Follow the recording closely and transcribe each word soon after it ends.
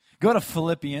Go to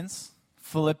Philippians.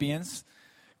 Philippians.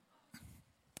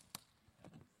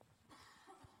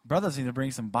 Brothers need to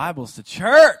bring some Bibles to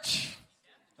church.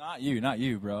 Not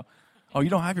you, bro. Oh, you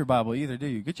don't have your Bible either, do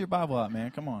you? Get your Bible out, man.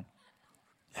 Come on.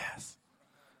 Yes.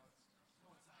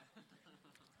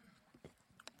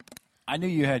 I knew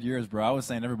you had yours, bro. I was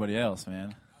saying everybody else,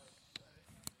 man.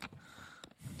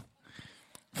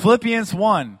 Philippians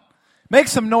 1. Make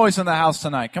some noise in the house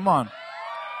tonight. Come on.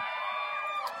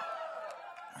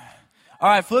 All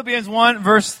right, Philippians 1,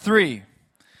 verse 3.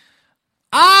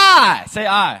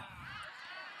 I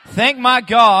thank my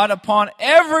God upon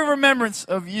every remembrance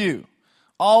of you,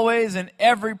 always in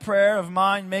every prayer of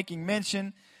mine, making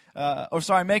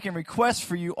request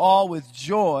for you all with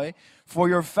joy, for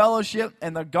your fellowship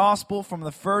and the gospel from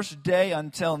the first day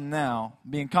until now,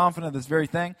 being confident of this very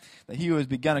thing, that he who has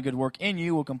begun a good work in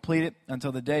you will complete it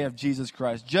until the day of Jesus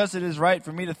Christ. Just it is right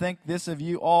for me to think this of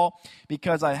you all,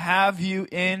 because I have you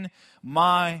in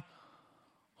my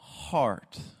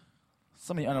heart.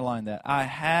 Somebody underline that. I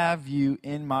have you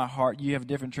in my heart. You have a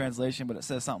different translation, but it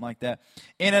says something like that.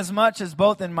 Inasmuch as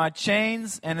both in my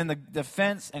chains and in the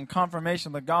defense and confirmation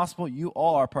of the gospel, you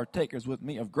all are partakers with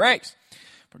me of grace.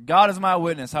 For God is my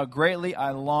witness, how greatly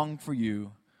I long for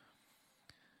you,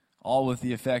 all with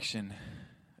the affection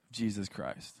of Jesus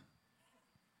Christ.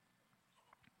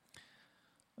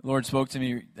 The Lord spoke to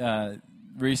me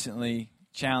recently,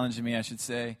 challenged me, I should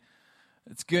say.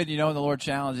 It's good, the Lord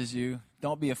challenges you.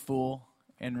 Don't be a fool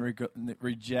and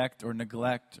reject or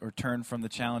neglect or turn from the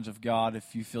challenge of God.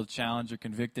 If you feel challenged or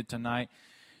convicted tonight,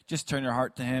 just turn your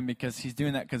heart to Him, because He's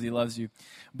doing that because He loves you.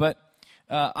 But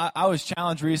I was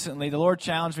challenged recently. The Lord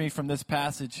challenged me from this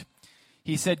passage.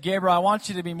 He said, Gabriel, I want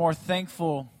you to be more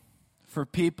thankful for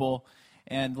people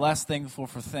and less thankful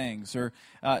for things. Or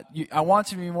I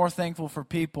want you to be more thankful for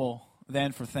people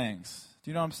than for things.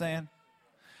 Do you know what I'm saying?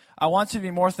 I want you to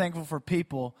be more thankful for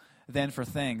people than for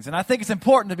things. And I think it's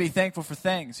important to be thankful for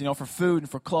things, for food and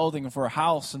for clothing and for a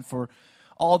house and for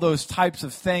all those types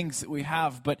of things that we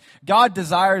have. But God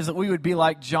desires that we would be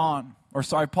like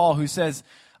Paul, who says,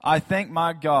 I thank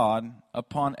my God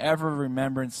upon every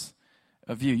remembrance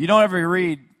of you. You don't ever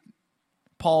read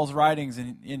Paul's writings,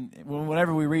 and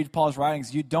whenever we read Paul's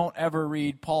writings, you don't ever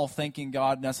read Paul thanking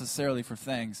God necessarily for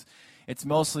things. It's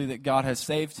mostly that God has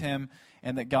saved him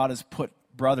and that God has put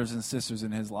brothers and sisters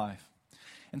in his life.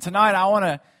 And tonight I want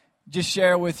to just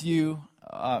share with you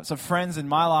some friends in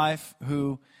my life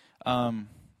who I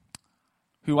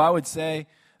would say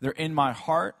they're in my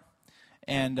heart,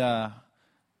 and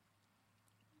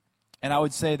I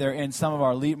would say they're in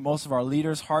most of our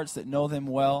leaders' hearts that know them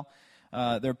well.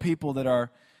 They're people that are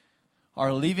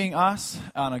leaving us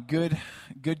on a good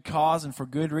cause and for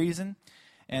good reason.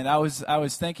 And I was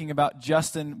thinking about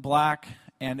Justin Black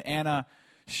and Anna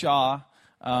Shaw.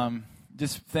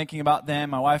 Just thinking about them.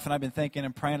 My wife and I have been thinking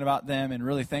and praying about them, and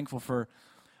really thankful for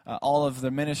all of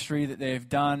the ministry that they've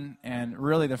done, and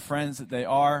really the friends that they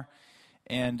are.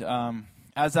 And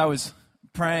as I was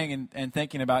praying and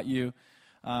thinking about you,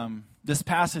 this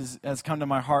passage has come to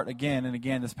my heart again and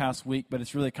again this past week, but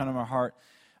it's really come to my heart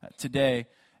today.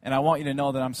 And I want you to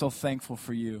know that I'm so thankful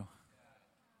for you.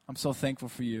 I'm so thankful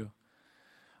for you.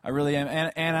 I really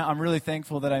am. Anna, I'm really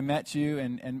thankful that I met you,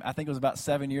 and I think it was about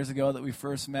 7 years ago that we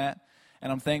first met.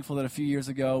 And I'm thankful that a few years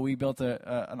ago we built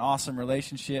an awesome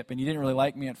relationship, and you didn't really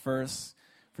like me at first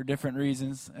for different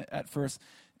reasons. At first,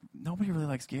 nobody really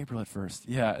likes Gabriel at first.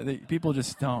 Yeah, people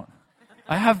just don't.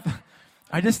 I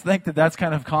just think that that's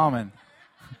kind of common.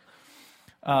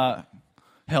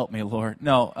 Help me, Lord.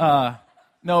 No,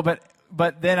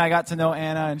 but then I got to know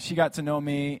Anna, and she got to know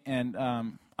me, and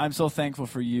I'm so thankful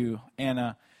for you,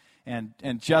 Anna, and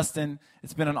Justin.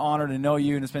 It's been an honor to know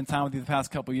you and to spend time with you the past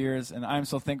couple years, and I'm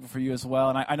so thankful for you as well.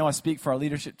 And I know I speak for our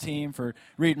leadership team, for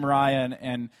Reed and Mariah,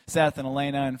 and Seth and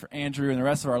Elena, and for Andrew and the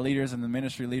rest of our leaders and the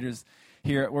ministry leaders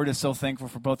here. We're just so thankful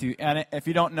for both of you. And if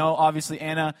you don't know, obviously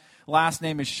Anna's last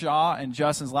name is Shaw and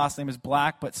Justin's last name is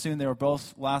Black, but soon they were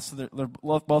both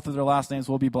both of their last names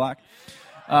will be Black.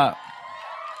 And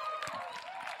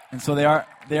so they are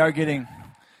getting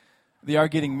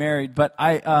married. But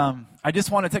I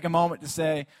just want to take a moment to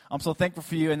say I'm so thankful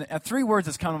for you. And 3 words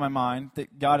has come to my mind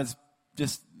that God has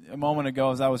just a moment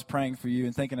ago as I was praying for you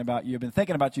and thinking about you. I've been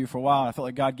thinking about you for a while. I felt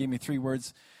like God gave me 3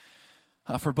 words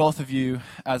for both of you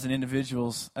as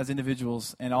individuals,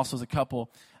 and also as a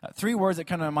couple. 3 words that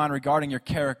come to my mind regarding your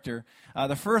character.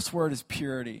 The first word is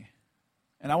purity.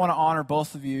 And I want to honor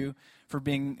both of you for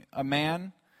being a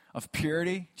man of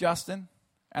purity, Justin.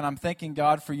 And I'm thanking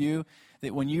God for you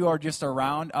that when you are just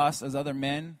around us as other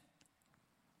men,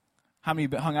 how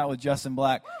many hung out with Justin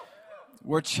Black?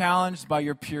 We're challenged by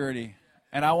your purity.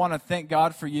 And I want to thank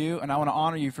God for you, and I want to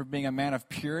honor you for being a man of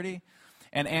purity.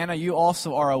 And Anna, you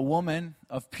also are a woman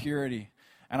of purity.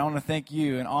 And I want to thank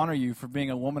you and honor you for being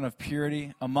a woman of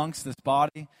purity amongst this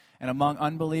body and among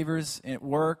unbelievers at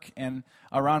work and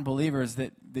around believers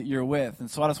that you're with.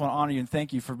 And so I just want to honor you and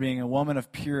thank you for being a woman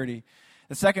of purity.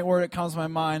 The second word that comes to my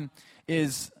mind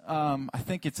is, I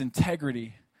think it's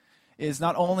integrity. Is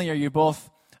not only are you both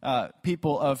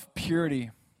people of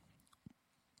purity,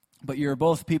 but you're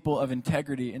both people of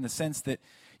integrity in the sense that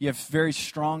you have very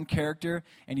strong character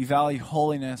and you value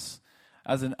holiness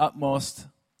as an utmost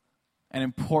and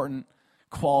important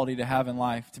quality to have in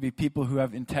life. To be people who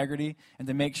have integrity and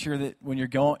to make sure that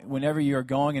whenever you are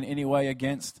going in any way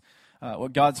against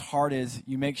what God's heart is,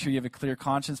 you make sure you have a clear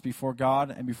conscience before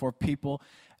God and before people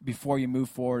before you move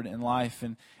forward in life.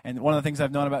 And one of the things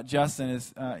I've known about Justin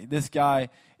is this guy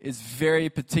is very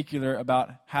particular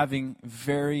about having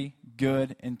very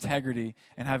good integrity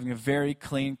and having a very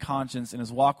clean conscience in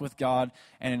his walk with God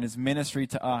and in his ministry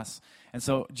to us. And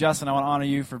so, Justin, I want to honor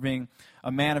you for being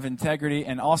a man of integrity.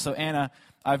 And also, Anna,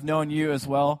 I've known you as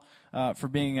well for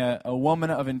being a woman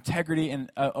of integrity.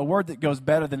 And a word that goes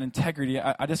better than integrity,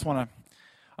 the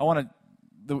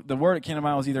word that came to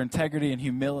mind was either integrity and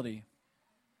humility.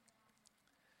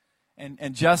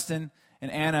 And Justin and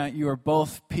Anna, you are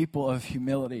both people of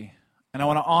humility. And I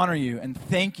want to honor you and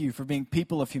thank you for being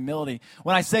people of humility.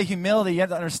 When I say humility, you have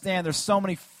to understand there's so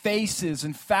many faces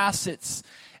and facets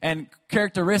and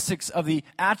characteristics of the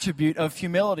attribute of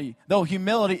humility. Though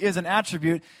humility is an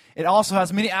attribute, it also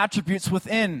has many attributes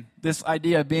within this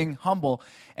idea of being humble.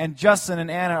 And Justin and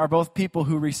Anna are both people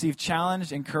who receive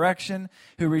challenge and correction,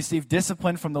 who receive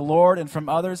discipline from the Lord and from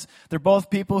others. They're both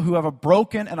people who have a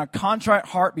broken and a contrite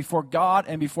heart before God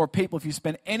and before people. If you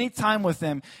spend any time with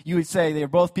them, you would say they are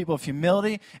both people of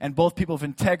humility and both people of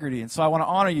integrity. And so I want to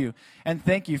honor you and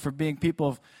thank you for being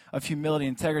people of humility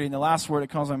and integrity. And the last word that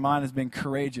comes to my mind is being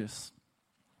courageous.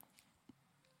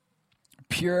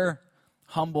 Pure,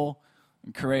 humble,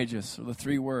 and courageous are the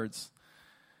three words.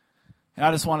 And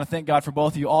I just want to thank God for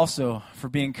both of you also for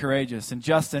being courageous. And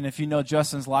Justin, if you know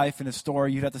Justin's life and his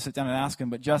story, you'd have to sit down and ask him.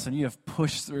 But Justin, you have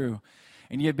pushed through.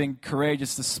 And you have been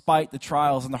courageous despite the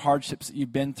trials and the hardships that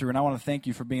you've been through. And I want to thank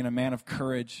you for being a man of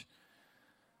courage,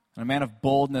 and a man of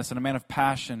boldness, and a man of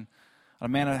passion, and a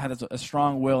man that has a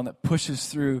strong will and that pushes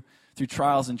through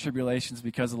trials and tribulations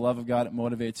because of the love of God that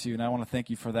motivates you. And I want to thank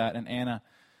you for that. And Anna,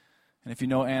 and if you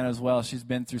know Anna as well, she's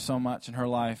been through so much in her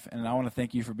life. And I want to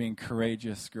thank you for being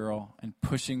courageous, girl, and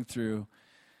pushing through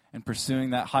and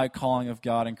pursuing that high calling of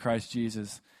God in Christ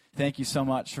Jesus. Thank you so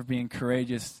much for being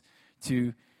courageous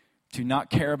to not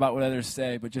care about what others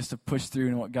say, but just to push through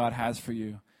in what God has for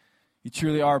you. You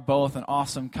truly are both an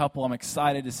awesome couple. I'm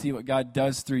excited to see what God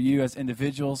does through you as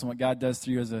individuals and what God does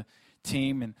through you as a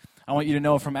team. And I want you to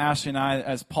know from Ashley and I,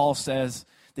 as Paul says,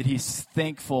 that he's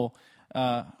thankful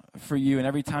for you, and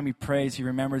every time he prays, he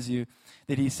remembers you,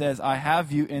 that he says, I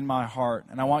have you in my heart.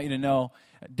 And I want you to know,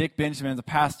 Dick Benjamin, the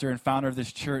pastor and founder of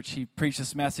this church, he preached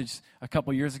this message a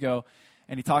couple years ago,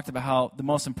 and he talked about how the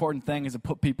most important thing is to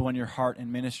put people in your heart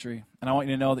in ministry. And I want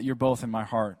you to know that you're both in my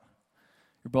heart.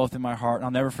 You're both in my heart, and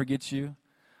I'll never forget you.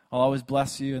 I'll always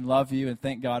bless you and love you and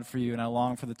thank God for you, and I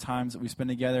long for the times that we spend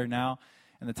together now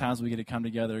and the times we get to come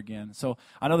together again. So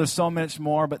I know there's so much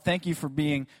more, but thank you for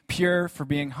being pure, for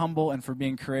being humble, and for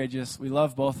being courageous. We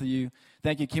love both of you.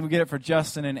 Thank you. Can we get it for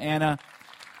Justin and Anna?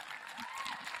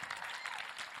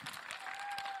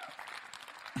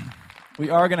 We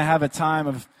are going to have a time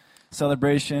of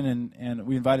celebration, and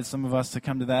we invited some of us to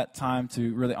come to that time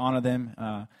to really honor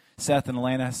them. Seth and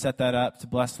Elena set that up to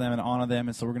bless them and honor them,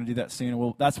 and so we're going to do that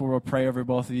soon. That's where we'll pray over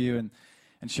both of you and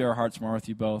share our hearts more with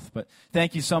you both. But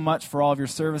thank you so much for all of your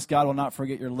service. God will not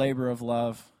forget your labor of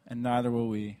love, and neither will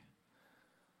we.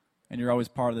 And you're always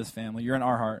part of this family. You're in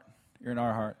our heart. You're in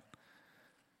our heart.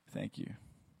 Thank you.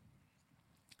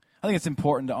 I think it's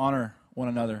important to honor one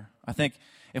another. I think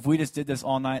if we just did this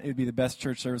all night, it would be the best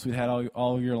church service we'd had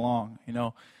all year long. You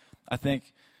know, I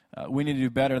think we need to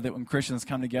do better that when Christians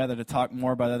come together to talk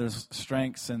more about others'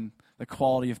 strengths and the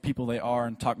quality of people they are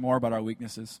and talk more about our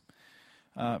weaknesses.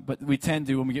 But we tend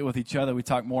to, when we get with each other, we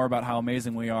talk more about how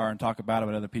amazing we are and talk about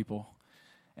other people.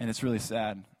 And it's really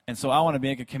sad. And so I want to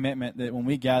make a commitment that when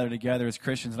we gather together as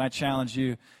Christians, and I challenge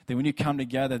you, that when you come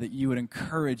together, that you would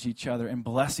encourage each other and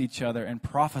bless each other and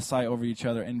prophesy over each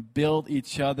other and build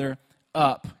each other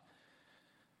up.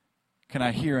 Can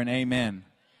I hear an amen?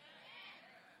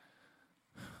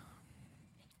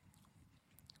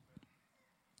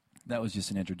 That was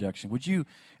just an introduction. Would you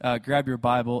grab your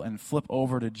Bible and flip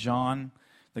over to John,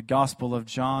 the Gospel of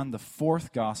John, the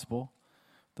fourth Gospel.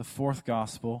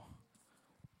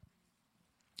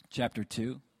 chapter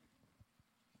 2.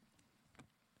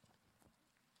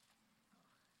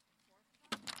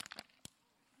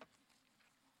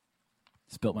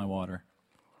 Spilt my water.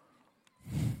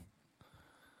 Did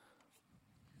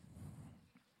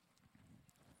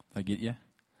I get you?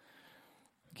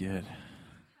 Good.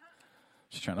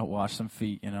 Just trying to wash some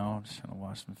feet, you know. Just trying to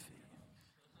wash some feet.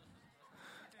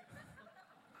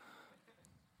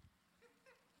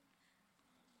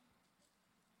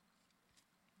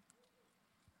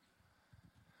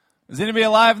 Is anybody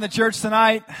alive in the church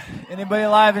tonight? Anybody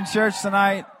alive in church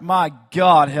tonight? My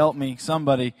God, help me,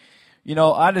 somebody. You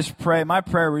know, I just pray, my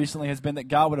prayer recently has been that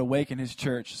God would awaken His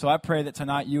church. So I pray that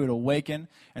tonight you would awaken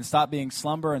and stop being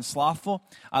slumber and slothful.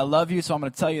 I love you, so I'm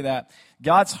going to tell you that.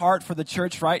 God's heart for the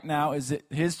church right now is that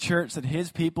His church, that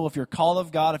His people, if you're called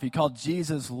of God, if you call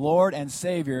Jesus Lord and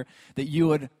Savior, that you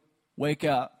would wake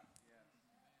up.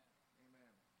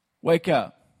 Wake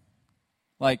up.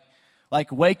 Like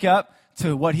wake up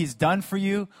to what He's done for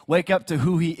you. Wake up to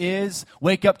who He is.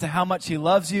 Wake up to how much He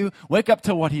loves you. Wake up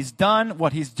to what He's done,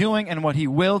 what He's doing, and what He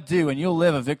will do, and you'll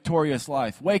live a victorious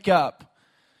life. Wake up.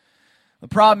 The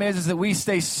problem is that we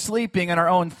stay sleeping in our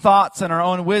own thoughts and our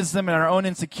own wisdom and our own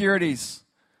insecurities.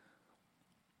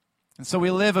 And so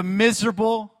we live a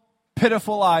miserable,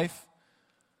 pitiful life.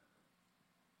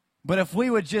 But if we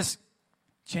would just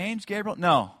change, Gabriel?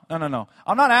 No.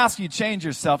 I'm not asking you to change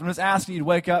yourself. I'm just asking you to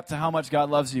wake up to how much God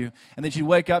loves you, and that you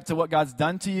wake up to what God's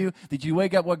done to you, that you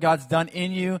wake up what God's done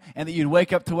in you, and that you'd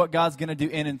wake up to what God's going to do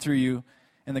in and through you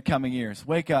in the coming years.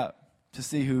 Wake up to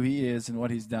see who He is and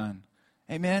what He's done.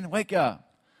 Amen? Wake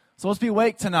up. So let's be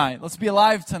awake tonight. Let's be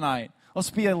alive tonight.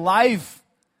 Let's be a live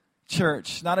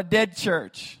church, not a dead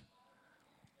church.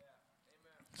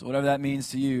 So whatever that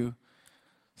means to you,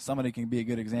 somebody can be a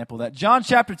good example of that. John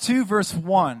chapter 2, verse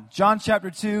 1. John chapter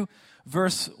 2,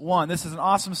 verse 1. This is an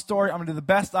awesome story. I'm going to do the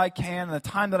best I can in the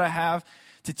time that I have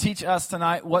to teach us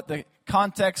tonight what the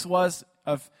context was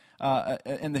of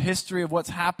in the history of what's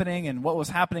happening and what was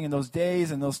happening in those days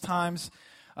and those times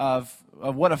of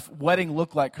what a wedding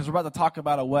looked like. Because we're about to talk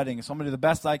about a wedding. So I'm going to do the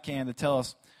best I can to tell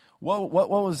us what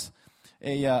was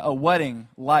a wedding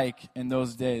like in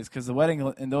those days. Because the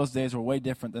wedding in those days were way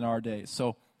different than our days.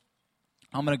 So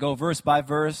I'm going to go verse by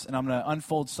verse, and I'm going to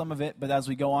unfold some of it, but as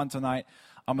we go on tonight,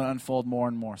 I'm going to unfold more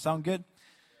and more. Sound good?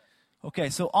 Okay,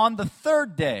 so on the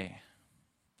third day,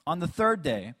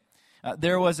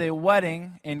 there was a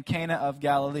wedding in Cana of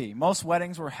Galilee. Most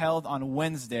weddings were held on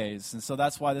Wednesdays, and so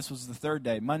that's why this was the third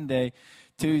day, Monday,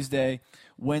 Tuesday,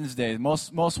 Wednesday.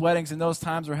 Most weddings in those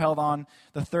times were held on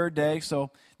the third day,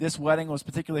 so this wedding was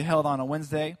particularly held on a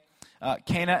Wednesday.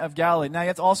 Cana of Galilee. Now, you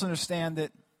have to also understand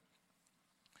that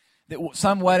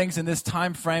some weddings in this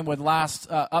time frame would last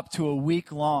up to a week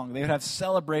long. They would have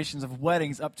celebrations of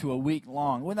weddings up to a week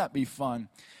long. Wouldn't that be fun?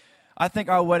 I think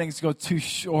our weddings go too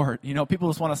short. You know, people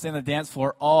just want to stay on the dance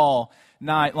floor all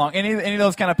night long. Any of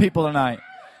those kind of people tonight?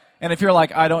 And if you're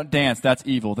like, I don't dance, that's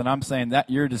evil, then I'm saying that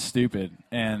you're just stupid.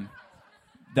 And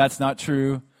that's not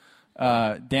true.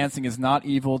 Dancing is not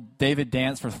evil. David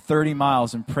danced for 30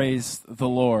 miles and praised the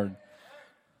Lord.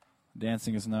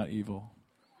 Dancing is not evil.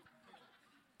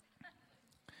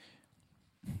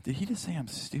 Did he just say I'm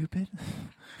stupid?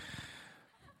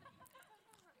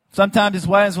 Sometimes his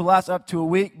weddings will last up to a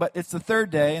week, but it's the third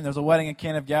day, and there's a wedding in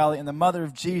Cana of Galilee, and the mother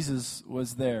of Jesus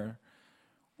was there.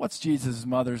 What's Jesus'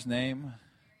 mother's name?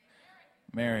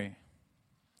 Mary.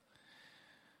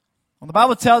 When the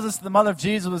Bible tells us the mother of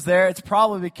Jesus was there, it's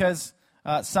probably because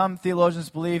some theologians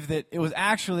believe that it was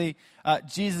actually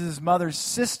Jesus' mother's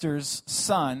sister's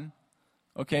son.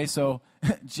 Okay, so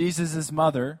Jesus'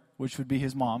 mother, which would be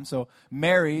his mom. So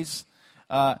Mary's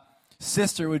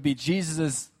sister would be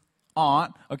Jesus'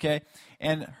 aunt, okay?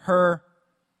 And her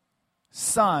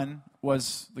son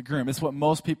was the groom. It's what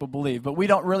most people believe. But we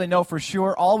don't really know for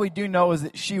sure. All we do know is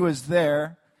that she was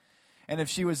there. And if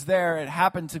she was there, it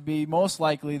happened to be most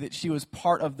likely that she was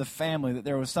part of the family, that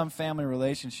there was some family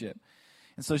relationship.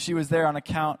 And so she was there on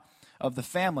account of the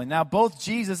family. Now, both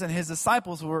Jesus and his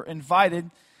disciples were invited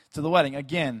to the wedding.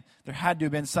 Again, there had to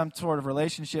have been some sort of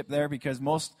relationship there because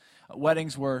most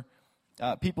weddings were,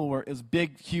 it was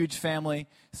big, huge family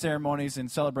ceremonies and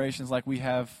celebrations like we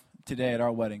have today at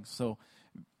our weddings. So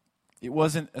it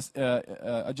wasn't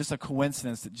just a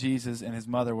coincidence that Jesus and his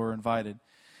mother were invited.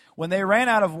 When they ran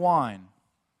out of wine,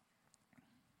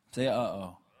 say,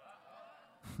 uh-oh.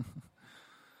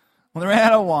 When they ran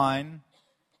out of wine,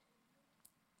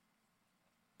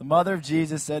 the mother of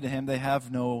Jesus said to him, they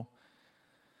have no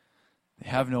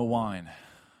wine.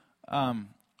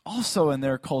 Also in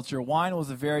their culture, wine was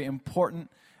a very important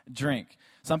drink.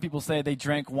 Some people say they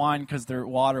drank wine because their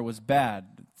water was bad.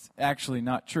 It's actually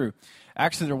not true.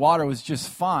 Actually, their water was just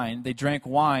fine. They drank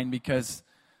wine because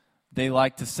they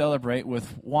liked to celebrate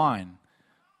with wine.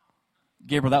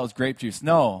 Gabriel, that was grape juice.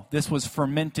 No, this was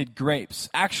fermented grapes.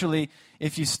 Actually,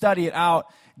 if you study it out,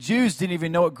 Jews didn't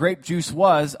even know what grape juice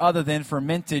was other than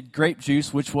fermented grape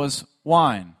juice, which was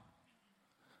wine.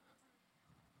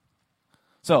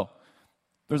 So,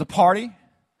 there's a party.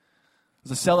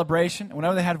 There's a celebration. And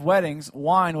whenever they had weddings,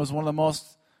 wine was one of the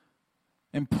most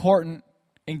important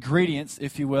ingredients,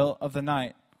 if you will, of the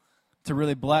night to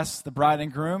really bless the bride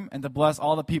and groom and to bless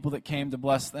all the people that came to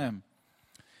bless them.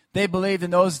 They believed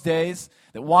in those days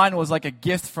that wine was like a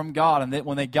gift from God, and that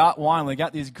when they got wine, when they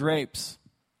got these grapes,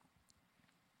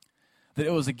 that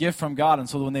it was a gift from God. And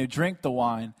so when they drink the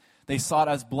wine, they saw it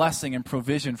as blessing and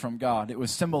provision from God. It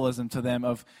was symbolism to them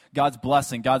of God's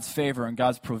blessing, God's favor, and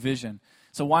God's provision.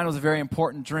 So wine was a very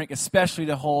important drink, especially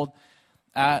to hold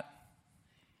at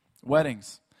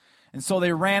weddings. And so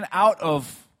they ran out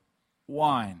of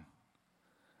wine.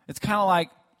 It's kind of like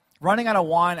running out of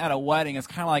wine at a wedding is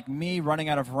kind of like me running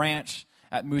out of ranch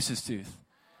at Moose's Tooth.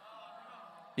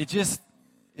 It's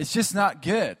just not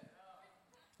good.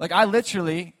 Like I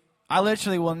literally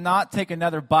will not take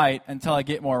another bite until I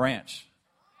get more ranch.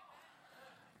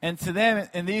 And to them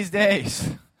in these days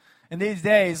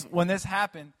when this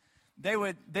happened, they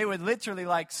would literally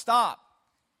like stop,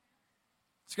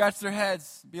 scratch their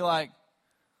heads, be like,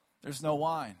 there's no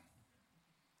wine.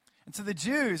 And to the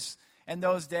Jews in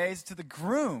those days, to the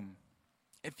groom,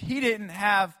 if he didn't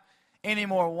have any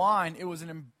more wine, it was an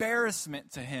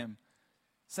embarrassment to him,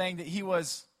 saying that he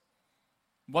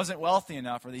wasn't wealthy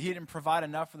enough or that he didn't provide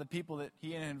enough for the people that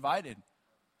he had invited.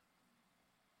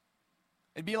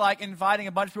 It'd be like inviting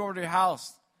a bunch of people over to your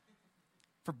house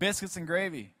for biscuits and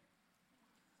gravy.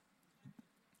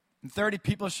 And 30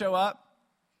 people show up,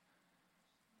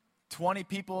 20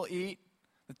 people eat,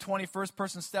 the 21st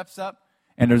person steps up,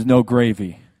 and there's no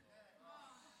gravy.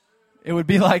 It would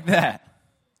be like that.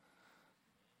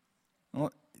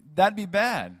 Well, that'd be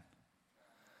bad.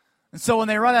 And so when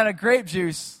they run out of grape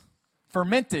juice,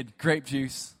 fermented grape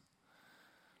juice,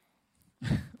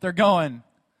 they're going,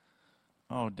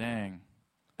 oh, dang.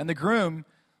 And the groom,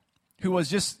 who was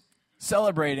just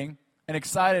celebrating and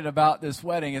excited about this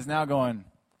wedding, is now going,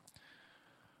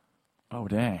 oh,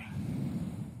 dang.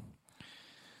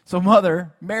 So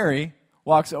Mother Mary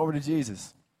walks over to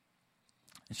Jesus.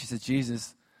 And she says,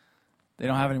 Jesus, they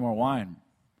don't have any more wine.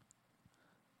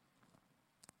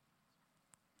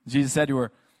 Jesus said to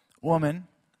her, woman,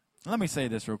 let me say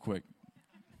this real quick.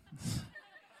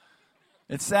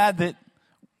 It's sad that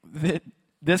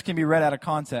this can be read out of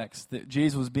context, that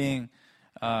Jesus was being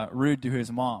rude to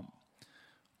his mom.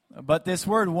 But this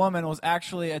word woman was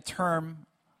actually a term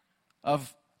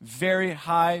of very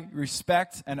high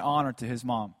respect and honor to his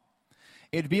mom.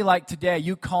 It'd be like today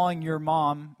you calling your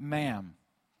mom ma'am.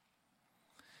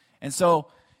 And so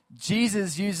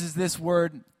Jesus uses this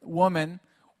word woman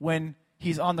when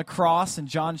he's on the cross in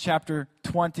John chapter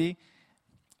 20,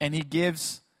 and he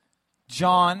gives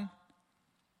John,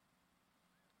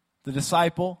 the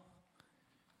disciple,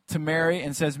 to Mary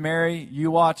and says,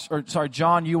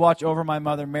 John, you watch over my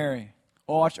mother Mary.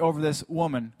 Watch over this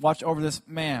woman. Watch over this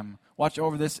ma'am. Watch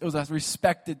over this. It was a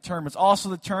respected term. It's also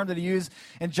the term that he used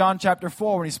in John chapter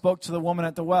 4 when he spoke to the woman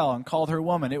at the well and called her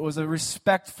woman. It was a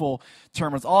respectful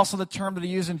term. It's also the term that he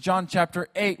used in John chapter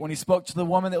 8 when he spoke to the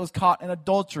woman that was caught in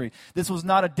adultery. This was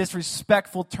not a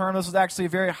disrespectful term. This was actually a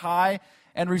very high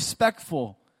and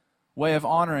respectful way of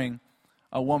honoring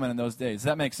a woman in those days. Does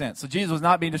that make sense? So Jesus was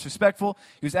not being disrespectful.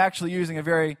 He was actually using a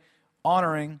very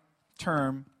honoring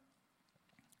term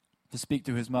to speak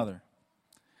to his mother.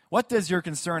 What does your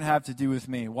concern have to do with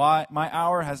me? Why? My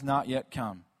hour has not yet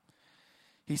come.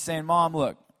 He's saying, Mom,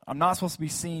 look, I'm not supposed to be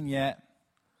seen yet.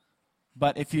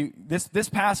 But this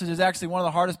passage is actually one of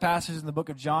the hardest passages in the book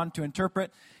of John to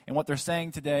interpret. And what they're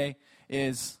saying today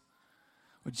is,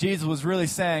 what Jesus was really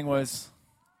saying was,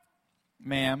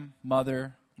 ma'am,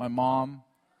 mother, my mom,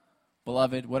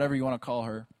 beloved, whatever you want to call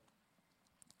her.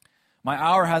 My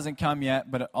hour hasn't come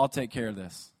yet, but I'll take care of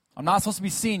this. I'm not supposed to be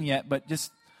seen yet, but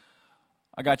just,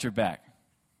 I got your back.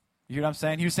 You hear what I'm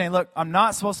saying? He was saying, look, I'm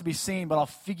not supposed to be seen, but I'll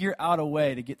figure out a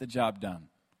way to get the job done.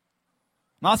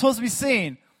 I'm not supposed to be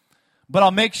seen, but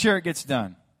I'll make sure it gets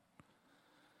done.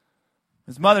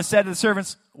 His mother said to the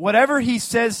servants, whatever he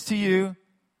says to you,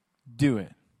 do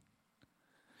it.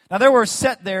 Now there were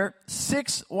set there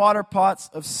 6 water pots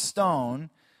of stone,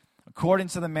 according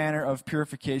to the manner of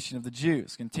purification of the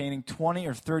Jews, containing 20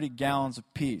 or 30 gallons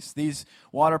apiece. These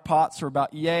water pots were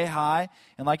about yay high,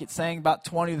 and like it's saying, about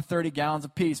 20 to 30 gallons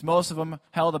apiece. Most of them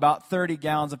held about 30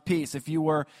 gallons apiece. If you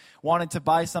were wanting to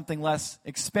buy something less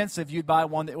expensive, you'd buy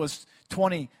one that was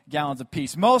 20 gallons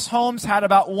apiece. Most homes had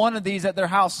about one of these at their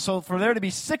house, so for there to be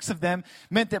 6 of them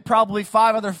meant that probably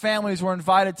 5 other families were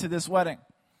invited to this wedding.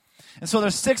 And so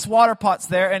there's 6 water pots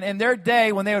there, and in their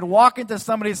day, when they would walk into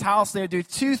somebody's house, they would do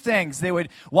 2 things. They would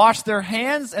wash their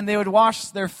hands and they would wash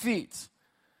their feet.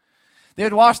 They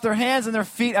would wash their hands and their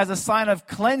feet as a sign of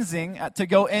cleansing to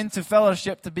go into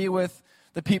fellowship to be with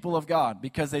the people of God,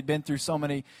 because they'd been through so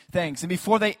many things. And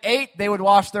before they ate, they would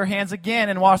wash their hands again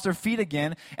and wash their feet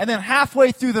again. And then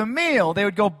halfway through the meal, they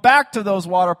would go back to those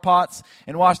water pots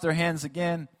and wash their hands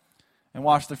again and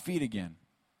wash their feet again.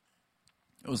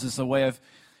 It was just a way of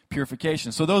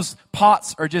purification. So those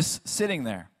pots are just sitting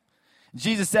there.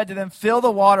 Jesus said to them, fill the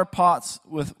water pots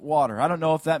with water. I don't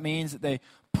know if that means that they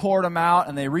poured them out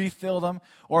and they refilled them,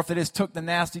 or if they just took the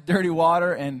nasty, dirty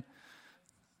water and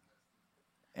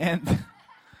if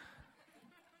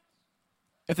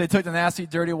they took the nasty,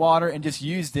 dirty water and just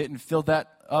used it and filled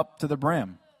that up to the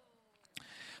brim.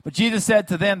 But Jesus said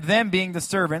to them being the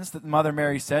servants that Mother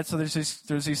Mary said, so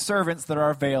there's these servants that are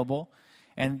available.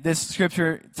 And this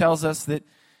scripture tells us that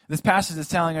this passage is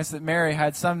telling us that Mary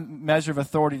had some measure of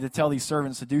authority to tell these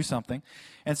servants to do something.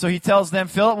 And so he tells them,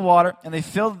 fill up with water, and they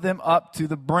filled them up to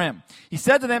the brim. He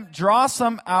said to them, draw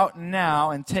some out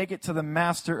now and take it to the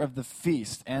master of the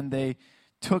feast. And they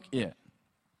took it.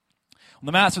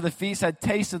 The master of the feast had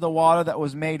tasted the water that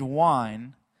was made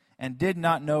wine and did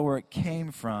not know where it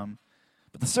came from.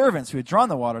 But the servants who had drawn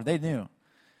the water, they knew.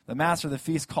 The master of the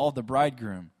feast called the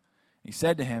bridegroom. He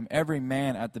said to him, every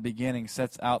man at the beginning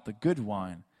sets out the good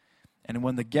wine. And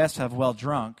when the guests have well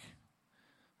drunk,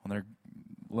 when they're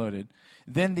loaded,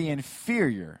 then the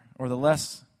inferior or the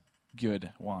less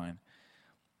good wine.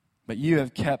 But you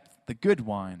have kept the good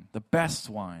wine, the best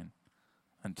wine,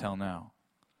 until now.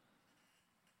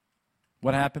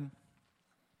 What happened?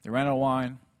 They ran out of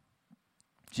wine.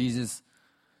 Jesus'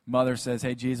 mother says,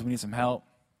 hey, Jesus, we need some help.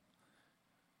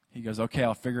 He goes, okay,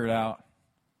 I'll figure it out.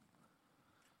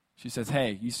 She says,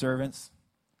 hey, you servants,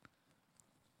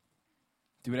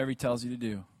 do whatever he tells you to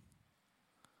do.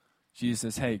 Jesus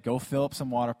says, hey, go fill up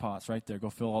some water pots right there. Go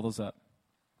fill all those up.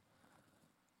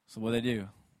 So what do?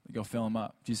 They go fill them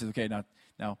up. Jesus says, okay, now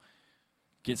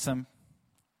get some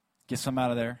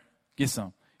out of there. Get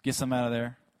some out of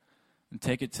there. And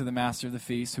take it to the master of the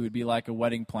feast, who would be like a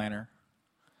wedding planner,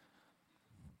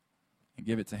 and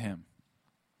give it to him.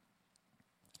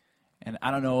 And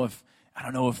I don't know if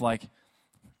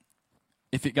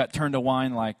it got turned to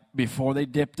wine like before they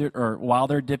dipped it, or while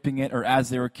they're dipping it, or as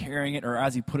they were carrying it, or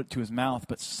as he put it to his mouth,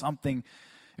 but something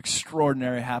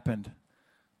extraordinary happened.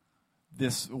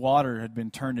 This water had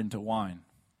been turned into wine.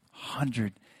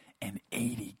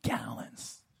 180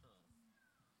 gallons.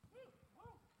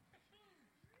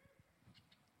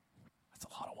 That's a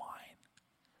lot of wine.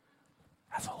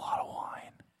 That's a lot of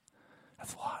wine.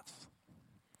 That's lots.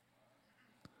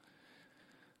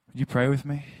 Would you pray with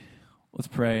me? Let's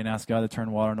pray and ask God to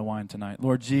turn water into wine tonight.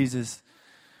 Lord Jesus,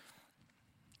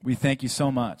 we thank you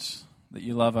so much that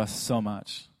you love us so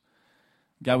much.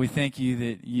 God, we thank you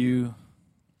that you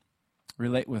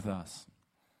relate with us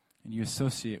and you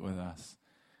associate with us.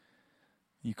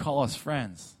 You call us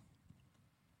friends.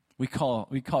 We call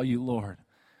you Lord,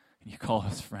 and you call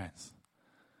us friends.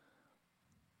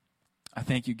 I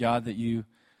thank you, God, that you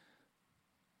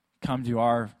come to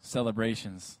our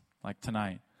celebrations like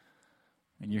tonight,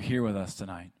 and you're here with us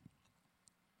tonight.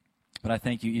 But I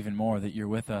thank you even more that you're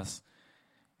with us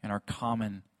in our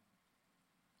common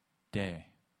day.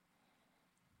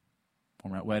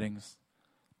 When we're at weddings,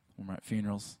 when we're at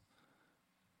funerals,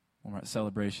 when we're at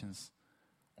celebrations,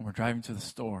 when we're driving to the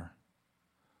store.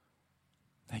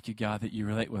 Thank you, God, that you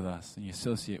relate with us and you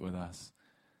associate with us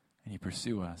and you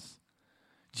pursue us.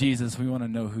 Jesus, we want to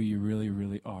know who you really,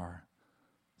 really are.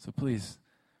 So please,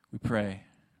 we pray,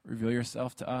 reveal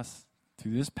yourself to us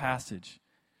through this passage.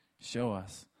 Show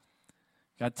us.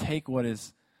 God, take what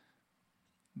is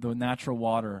the natural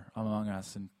water among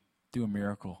us and do a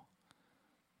miracle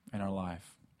in our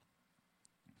life.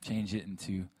 Change it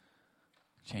into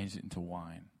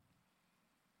wine.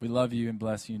 We love you and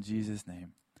bless you in Jesus'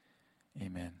 name.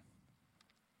 Amen.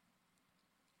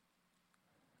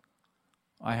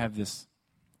 I have this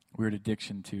weird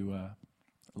addiction to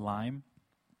lime.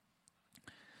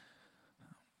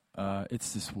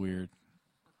 It's just weird.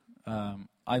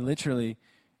 I literally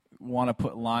want to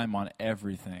put lime on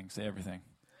everything. Say everything.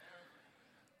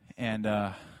 And,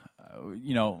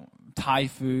 Thai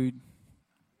food,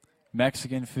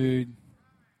 Mexican food,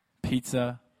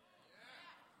 pizza,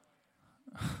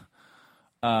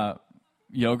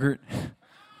 yogurt,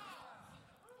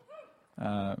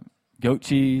 goat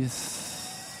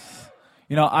cheese.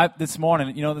 This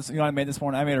morning, I made this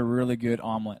morning? I made a really good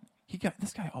omelet.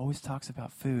 This guy always talks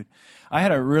about food. I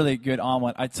had a really good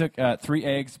omelet. I took 3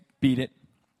 eggs, beat it,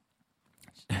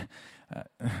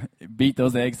 beat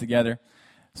those eggs together.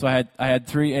 So I had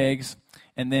 3 eggs,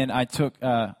 and then I took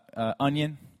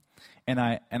onion, and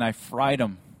I fried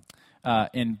them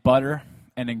in butter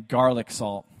and in garlic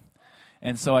salt.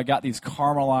 And so I got these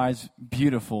caramelized,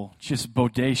 beautiful, just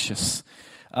bodacious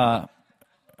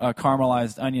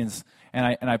caramelized onions,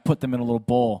 and I put them in a little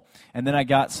bowl. And then I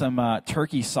got some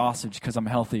turkey sausage because I'm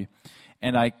healthy,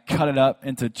 and I cut it up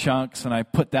into chunks, and I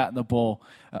put that in the bowl.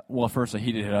 First I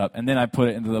heated it up, and then I put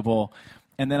it into the bowl.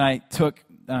 And then I took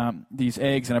these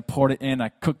eggs, and I poured it in. I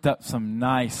cooked up some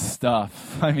nice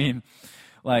stuff. I mean,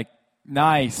 like,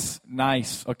 nice,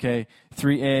 okay.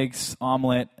 3 eggs,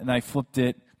 omelet, and I flipped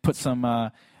it, put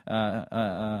some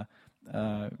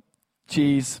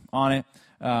cheese on it.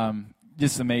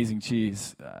 Just amazing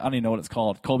cheese. I don't even know what it's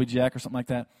called. Colby Jack or something like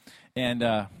that.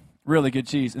 And really good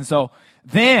cheese. And so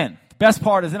then, the best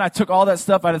part is then I took all that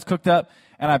stuff I just cooked up,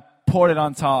 and I poured it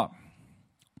on top.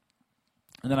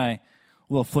 And then a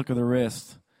little flick of the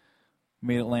wrist,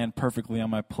 made it land perfectly on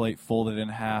my plate, folded it in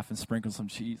half, and sprinkled some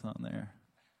cheese on there.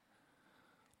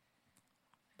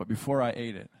 But before I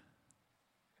ate it,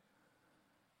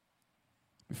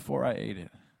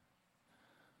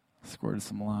 I squirted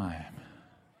some lime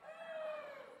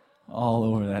all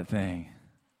over that thing.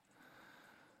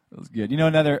 It was good.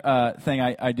 Another thing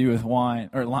I do with wine.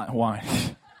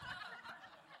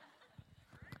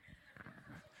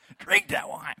 Drink that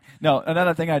wine. No,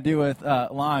 another thing I do with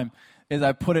lime is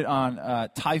I put it on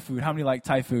Thai food. How many like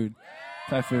Thai food?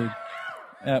 Thai food.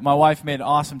 My wife made an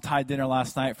awesome Thai dinner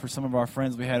last night for some of our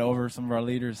friends we had over, some of our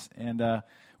leaders, and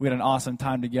we had an awesome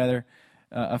time together,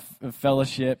 a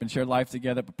fellowship and shared life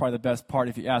together. But probably the best part,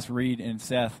 if you ask Reed and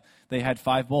Seth, they had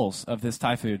 5 bowls of this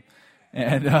Thai food.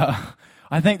 And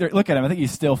I think, look at him, I think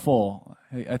he's still full.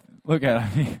 Look at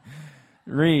him.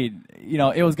 Reed,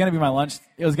 it was going to be my lunch.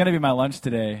 It was going to be my lunch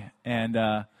today.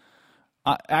 And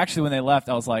actually, when they left,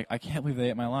 I was like, I can't believe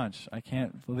they ate my lunch. I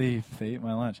can't believe they ate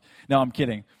my lunch. No, I'm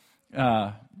kidding.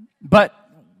 But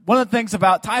one of the things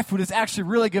about Thai food is actually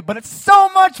really good, but it's so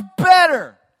much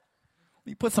better.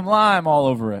 You put some lime all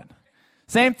over it.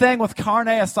 Same thing with carne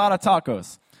asada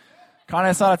tacos. Carne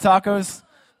asada tacos,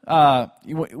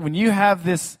 when you have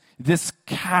this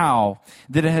cow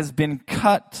that has been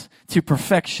cut to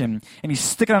perfection, and you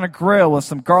stick it on a grill with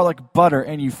some garlic butter,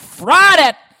 and you fry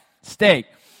that steak,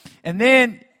 and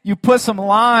then you put some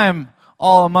lime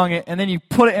all among it, and then you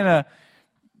put it in a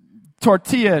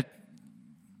tortilla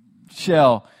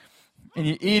shell, and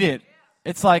you eat it.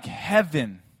 It's like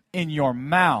heaven in your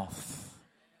mouth.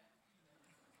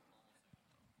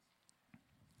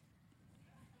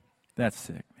 That's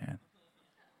sick, man.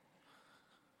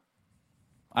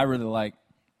 I really like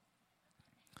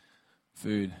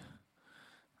food.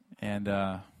 And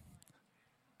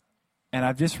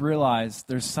I've just realized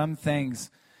there's some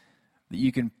things that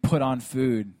you can put on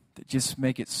food that just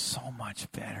make it so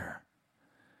much better.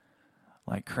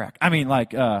 Like crack.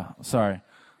 Sorry.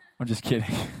 I'm just kidding.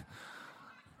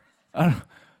 I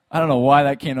don't know why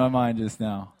that came to my mind just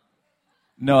now.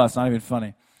 No, that's not even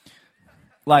funny.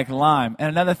 Like lime. And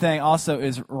another thing also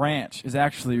is ranch is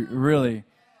actually really,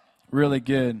 really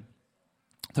good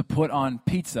to put on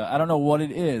pizza. I don't know what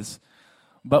it is,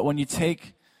 but when you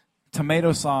take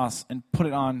tomato sauce and put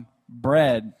it on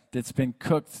bread that's been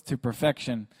cooked to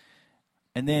perfection,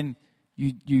 and then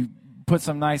you put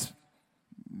some nice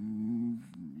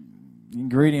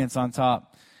ingredients on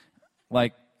top,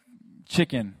 like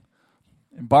chicken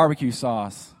and barbecue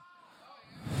sauce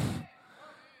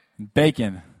and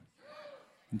bacon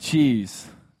and cheese.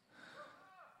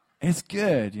 It's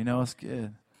good, it's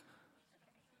good.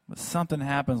 But something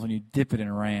happens when you dip it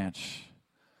in ranch.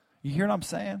 You hear what I'm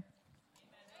saying?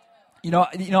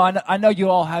 I know you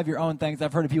all have your own things.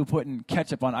 I've heard of people putting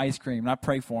ketchup on ice cream, and I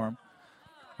pray for them.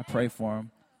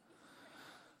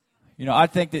 I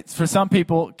think that for some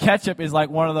people, ketchup is like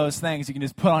one of those things you can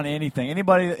just put on anything.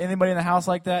 Anybody in the house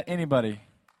like that? Anybody?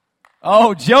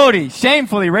 Oh, Jody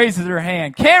shamefully raises her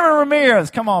hand. Cameron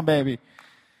Ramirez, come on, baby.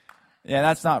 Yeah,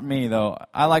 that's not me, though.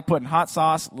 I like putting hot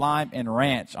sauce, lime, and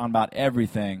ranch on about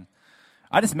everything.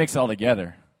 I just mix it all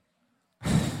together.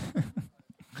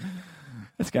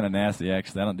 It's kind of nasty,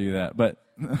 actually. I don't do that. But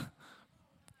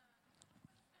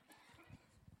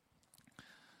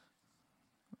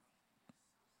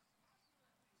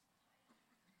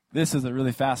this is a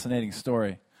really fascinating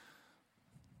story.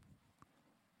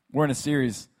 We're in a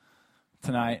series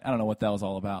tonight. I don't know what that was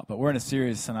all about, but we're in a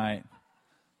series tonight,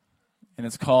 and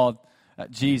it's called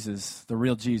Jesus, the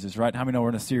real Jesus, right? How many know we're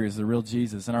in a series, the real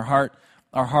Jesus? And our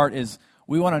heart is,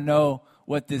 we want to know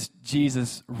what this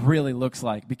Jesus really looks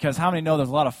like. Because how many know there's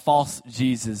a lot of false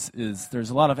Jesuses? There's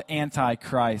a lot of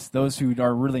anti-Christ, those who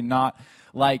are really not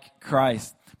like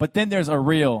Christ. But then there's a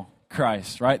real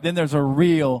Christ, right? Then there's a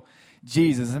real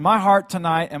Jesus. And my heart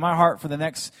tonight, and my heart for the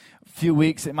next few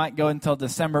weeks, it might go until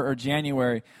December or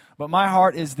January, but my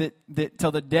heart is that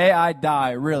till the day I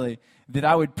die, really, that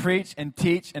I would preach and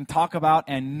teach and talk about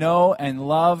and know and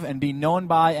love and be known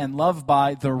by and loved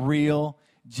by the real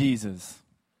Jesus.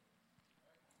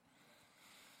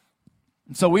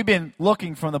 And so we've been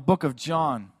looking from the book of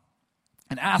John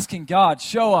and asking God,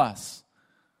 show us,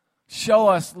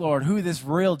 Lord, who this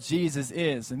real Jesus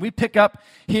is. And we pick up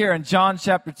here in John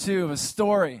chapter 2 of a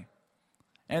story.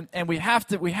 And we have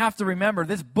to remember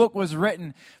this book was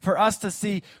written for us to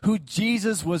see who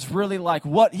Jesus was really like,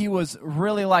 what he was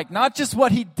really like, not just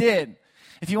what he did.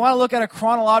 If you want to look at a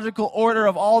chronological order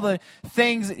of all the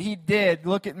things that he did,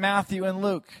 look at Matthew and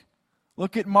Luke.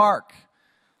 Look at Mark.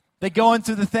 They go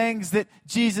into the things that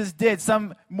Jesus did,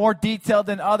 some more detailed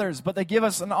than others, but they give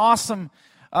us an awesome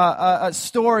a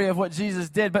story of what Jesus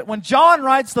did. But when John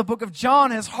writes the book of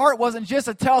John, his heart wasn't just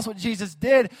to tell us what Jesus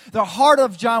did. The heart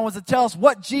of John was to tell us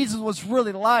what Jesus was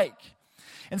really like.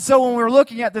 And so when we're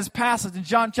looking at this passage in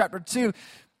John chapter 2,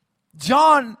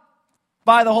 John,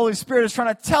 by the Holy Spirit, is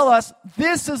trying to tell us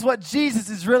this is what Jesus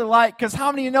is really like. Because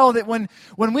how many of you know that when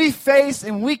we face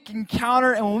and we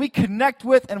encounter and when we connect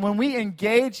with and when we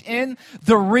engage in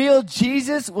the real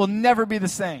Jesus, will never be the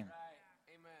same.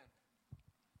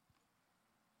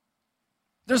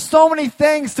 There's so many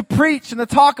things to preach and to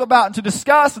talk about and to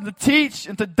discuss and to teach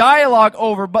and to dialogue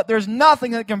over, but there's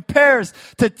nothing that compares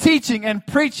to teaching and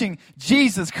preaching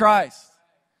Jesus Christ.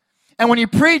 And when you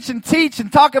preach and teach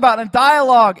and talk about and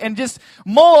dialogue and just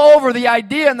mull over the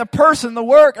idea and the person, the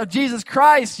work of Jesus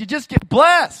Christ, you just get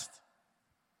blessed.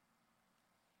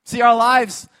 See, our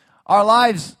lives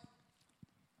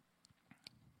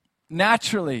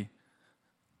naturally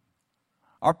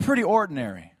are pretty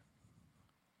ordinary.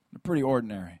 They're pretty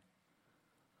ordinary.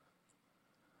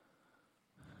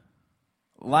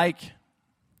 Like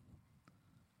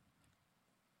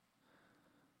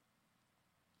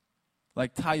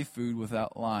Thai food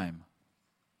without lime.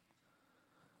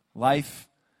 Life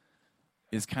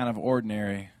is kind of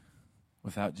ordinary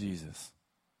without Jesus.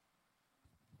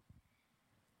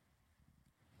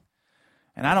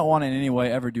 And I don't want to in any way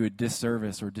ever do a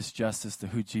disservice or disjustice to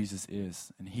who Jesus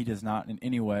is. And he does not in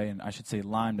any way, and I should say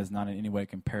lime does not in any way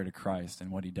compare to Christ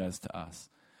and what he does to us.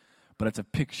 But it's a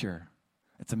picture,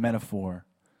 it's a metaphor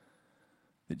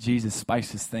that Jesus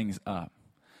spices things up.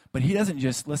 But he doesn't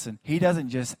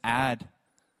just add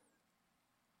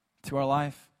to our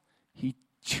life. He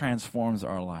transforms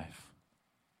our life.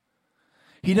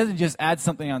 He doesn't just add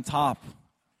something on top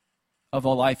of a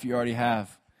life you already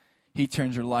have. He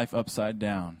turns your life upside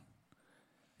down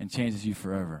and changes you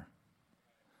forever.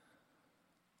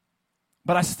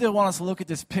 But I still want us to look at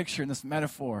this picture and this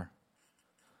metaphor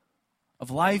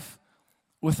of life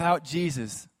without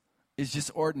Jesus is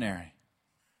just ordinary.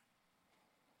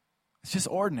 It's just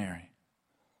ordinary.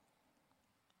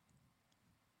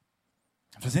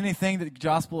 If there's anything that the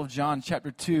Gospel of John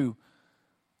chapter 2,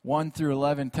 1 through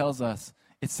 11 tells us,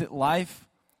 it's that life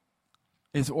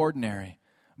is ordinary.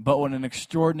 But when an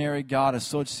extraordinary God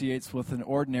associates with an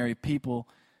ordinary people,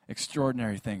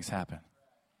 extraordinary things happen.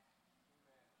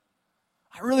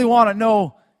 I really want to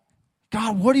know,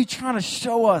 God, what are you trying to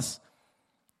show us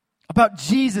about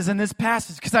Jesus in this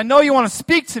passage? Because I know you want to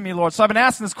speak to me, Lord. So I've been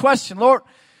asking this question, Lord,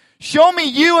 show me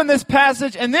you in this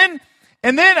passage, and then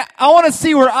I want to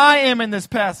see where I am in this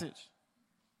passage.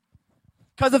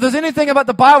 Because if there's anything about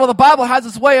the Bible has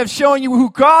this way of showing you who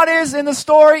God is in the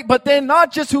story, but then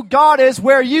not just who God is,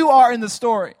 where you are in the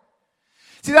story.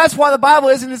 See, that's why the Bible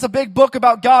isn't just a big book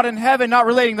about God in heaven, not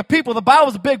relating to people. The Bible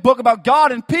is a big book about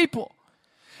God and people.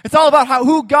 It's all about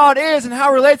who God is and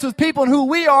how it relates with people and who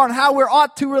we are and how we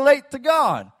ought to relate to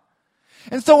God.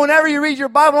 And so whenever you read your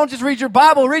Bible, don't just read your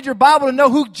Bible to know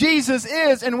who Jesus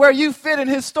is and where you fit in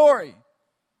his story.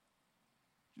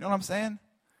 You know what I'm saying?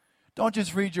 Don't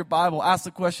just read your Bible. Ask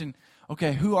the question,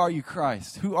 okay, who are you,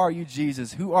 Christ? Who are you,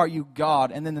 Jesus? Who are you,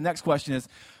 God? And then the next question is,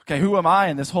 okay, who am I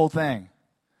in this whole thing?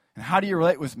 And how do you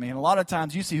relate with me? And a lot of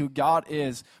times you see who God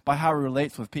is by how he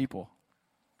relates with people.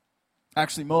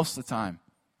 Actually, most of the time.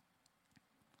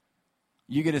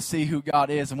 You get to see who God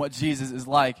is and what Jesus is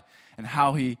like and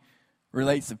how he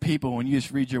relates to people when you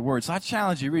just read your word. So I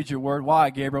challenge you to read your word. Why,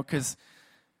 Gabriel? Because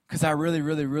Because I really,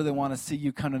 really, really want to see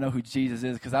you come to know who Jesus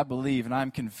is, because I believe and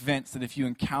I'm convinced that if you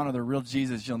encounter the real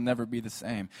Jesus, you'll never be the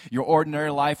same. Your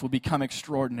ordinary life will become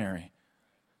extraordinary.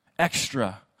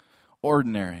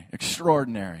 Extraordinary.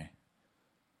 Extraordinary.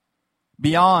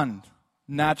 Beyond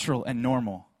natural and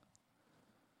normal.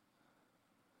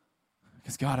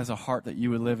 Because God has a heart that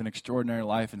you would live an extraordinary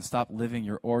life and stop living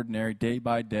your ordinary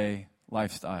day-by-day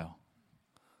lifestyle.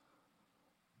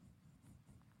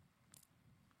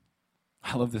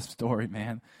 I love this story,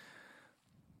 man.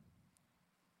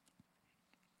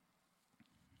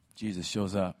 Jesus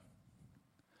shows up.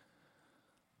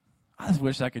 I just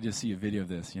wish I could just see a video of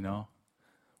this, you know?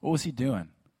 What was he doing?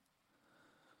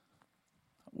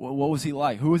 What was he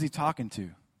like? Who was he talking to?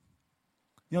 You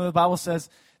know, the Bible says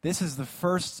this is the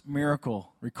first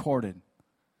miracle recorded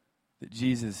that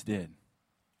Jesus did.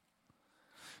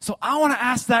 So I want to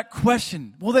ask that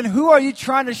question. Well, then who are you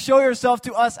trying to show yourself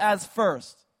to us as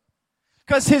first?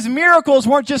 Because his miracles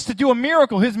weren't just to do a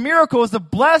miracle. His miracle is to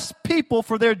bless people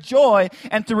for their joy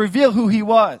and to reveal who he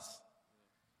was.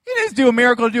 He didn't do a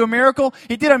miracle to do a miracle.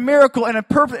 He did a miracle in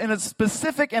a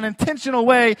specific and intentional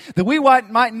way that we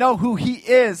might know who he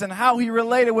is and how he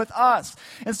related with us.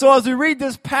 And so as we read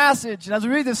this passage and as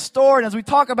we read this story and as we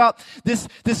talk about this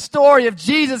story of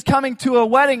Jesus coming to a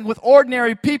wedding with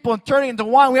ordinary people and turning into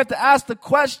wine, we have to ask the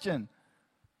question,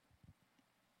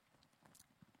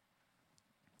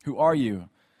 who are you?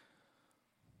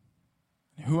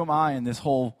 Who am I in this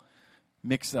whole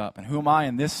mix-up? And who am I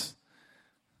in this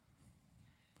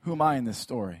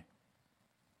story?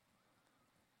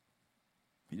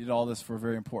 He did all this for a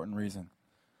very important reason.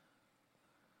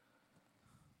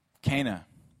 Cana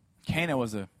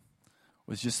was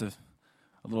just a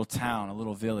little town, a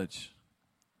little village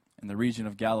in the region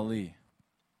of Galilee.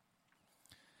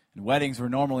 And weddings were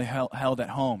normally held at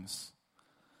homes.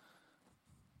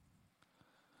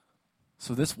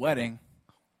 So this wedding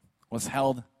was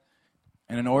held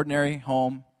in an ordinary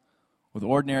home with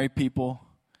ordinary people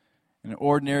in an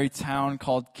ordinary town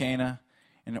called Cana,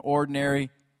 in an ordinary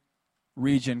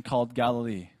region called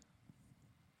Galilee.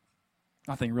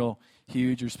 Nothing real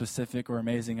huge or specific or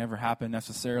amazing ever happened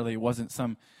necessarily. It wasn't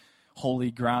some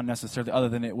holy ground necessarily, other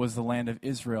than it was the land of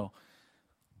Israel.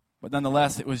 But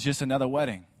nonetheless, it was just another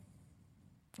wedding.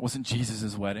 It wasn't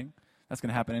Jesus' wedding. That's going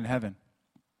to happen in heaven.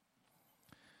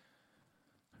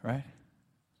 Right?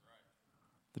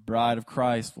 The bride of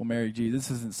Christ will marry Jesus.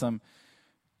 This isn't some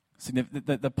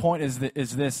significant. The point is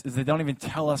they don't even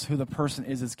tell us who the person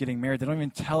is that's getting married. They don't even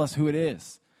tell us who it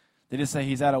is. They just say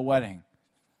he's at a wedding.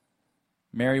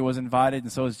 Mary was invited,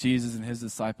 and so is Jesus and his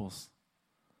disciples.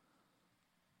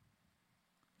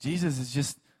 Jesus is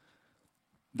just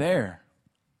there.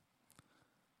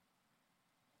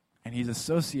 And he's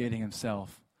associating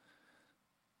himself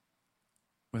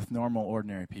with normal,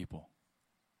 ordinary people.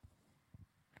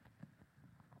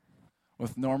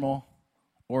 With normal,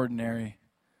 ordinary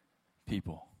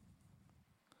people.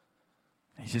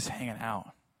 And he's just hanging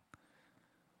out.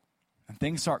 And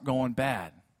things start going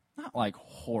bad. Not like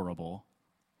horrible,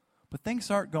 but things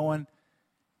start going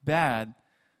bad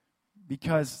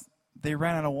because they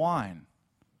ran out of wine.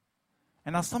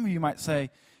 And now some of you might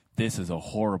say, this is a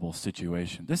horrible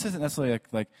situation. This isn't necessarily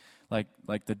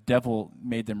like the devil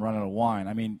made them run out of wine.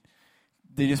 I mean,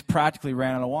 they just practically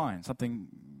ran out of wine. Something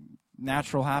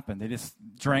natural happened. They just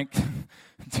drank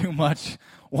too much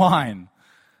wine.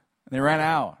 They ran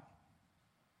out.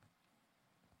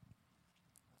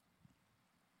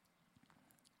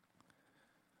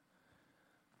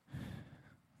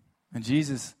 And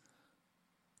Jesus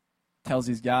tells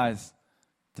these guys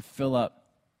to fill up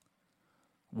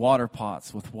water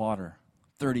pots with water,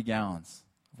 30 gallons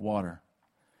of water.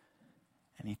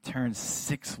 And he turns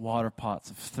 6 water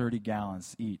pots of 30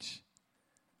 gallons each,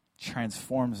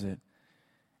 transforms it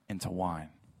into wine.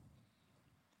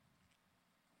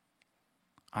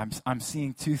 I'm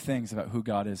seeing 2 things about who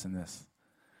God is in this.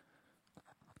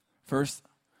 First,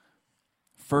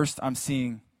 I'm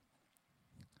seeing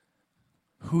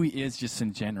who he is just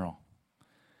in general.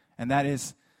 And that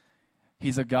is,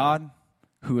 he's a God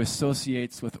who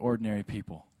associates with ordinary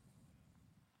people.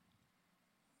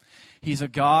 He's a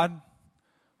God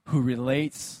who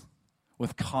relates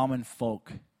with common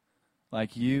folk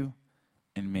like you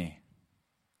and me.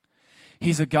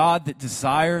 He's a God that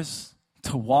desires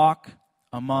to walk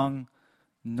among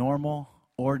normal,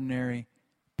 ordinary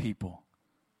people.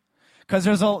 Because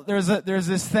there's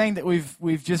this thing that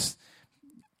we've just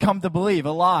come to believe,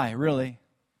 a lie, really.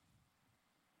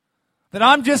 That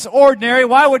I'm just ordinary.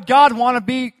 Why would God want to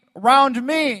be around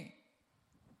me?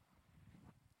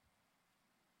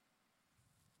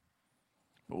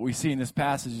 What we see in this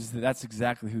passage is that that's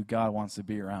exactly who God wants to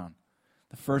be around.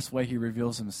 The first way he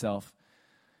reveals himself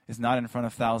is not in front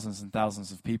of thousands and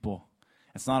thousands of people.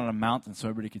 It's not on a mountain so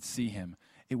everybody could see him.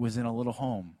 It was in a little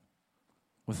home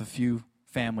with a few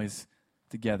families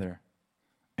together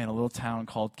in a little town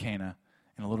called Cana,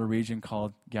 in a little region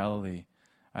called Galilee,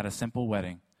 at a simple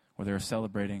wedding where they were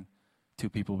celebrating two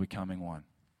people becoming one.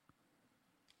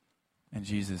 And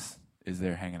Jesus is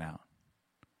there hanging out.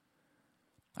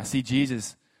 I see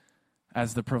Jesus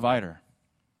as the provider.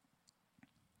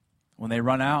 When they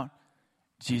run out,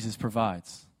 Jesus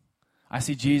provides. I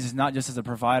see Jesus not just as a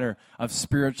provider of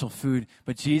spiritual food,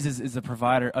 but Jesus is the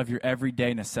provider of your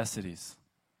everyday necessities.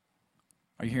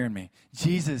 Are you hearing me?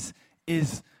 Jesus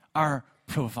is our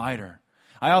provider.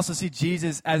 I also see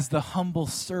Jesus as the humble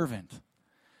servant.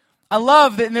 I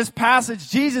love that in this passage,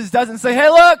 Jesus doesn't say, hey,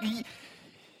 look,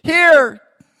 here,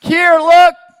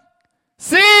 look,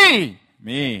 see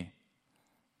me.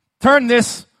 Turn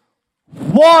this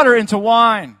water into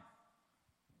wine.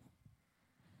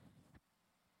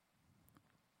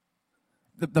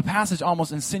 The passage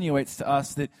almost insinuates to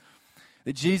us that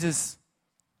Jesus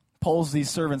pulls these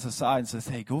servants aside and says,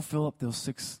 hey, go fill up those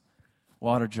 6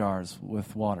 water jars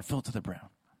with water. Fill it to the brim.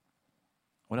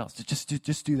 What else?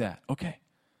 Just do that. Okay.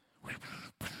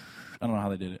 I don't know how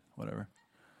they did it. Whatever.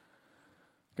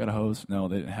 Got a hose? No,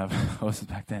 they didn't have hoses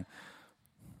back then.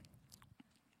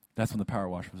 That's when the power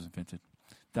washer was invented.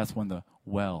 That's when the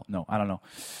well. No, I don't know.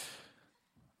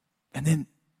 And then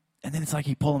it's like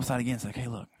he pulled them aside again. It's like, hey,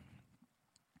 look.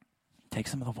 Take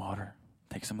some of the water.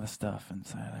 Take some of the stuff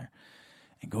inside there.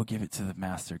 And go give it to the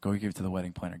master. Go give it to the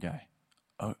wedding planner guy.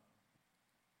 Oh,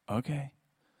 okay.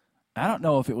 I don't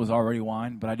know if it was already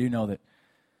wine, but I do know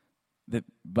that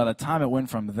by the time it went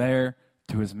from there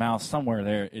to his mouth, somewhere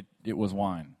there, it was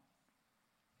wine.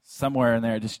 Somewhere in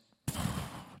there, it just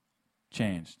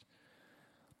changed.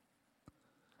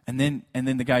 And then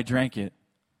the guy drank it.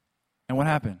 And what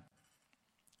happened?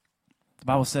 The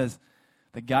Bible says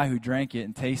the guy who drank it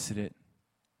and tasted it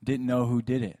didn't know who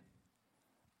did it.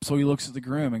 So he looks at the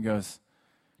groom and goes,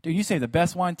 dude, you saved the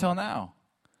best wine till now.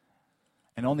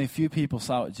 And only a few people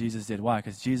saw what Jesus did. Why?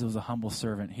 Because Jesus was a humble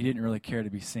servant. He didn't really care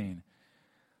to be seen.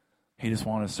 He just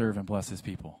wanted to serve and bless his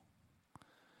people.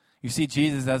 You see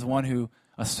Jesus as one who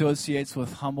associates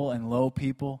with humble and low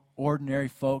people, ordinary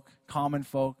folk, common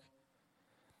folk,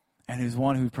 and who's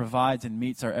one who provides and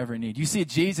meets our every need. You see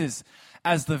Jesus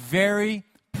as the very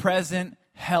present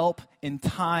help in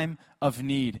time of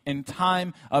need, in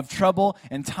time of trouble,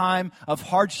 in time of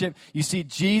hardship. You see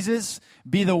Jesus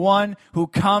be the one who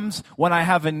comes when I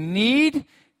have a need,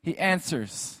 he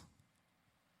answers.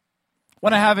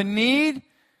 When I have a need,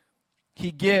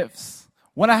 he gives.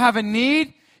 When I have a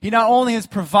need, he not only has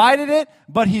provided it,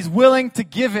 but he's willing to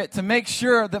give it to make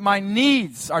sure that my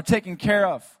needs are taken care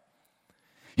of.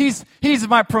 He's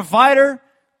my provider.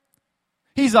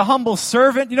 He's a humble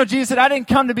servant. You know, Jesus said, I didn't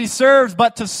come to be served,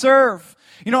 but to serve.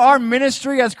 You know, our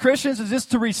ministry as Christians is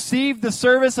just to receive the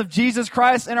service of Jesus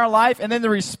Christ in our life and then to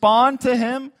respond to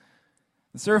him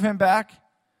and serve him back.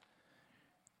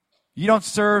 You don't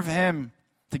serve him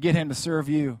to get him to serve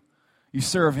you. You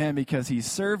serve him because he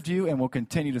served you and will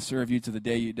continue to serve you to the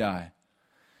day you die.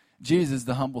 Jesus,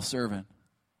 the humble servant.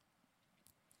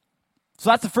 So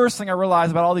that's the first thing I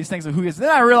realized about all these things of who he is. Then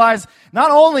I realized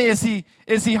not only is he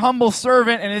humble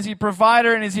servant and is he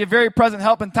provider and is he a very present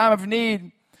help in time of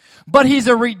need, but he's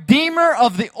a redeemer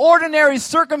of the ordinary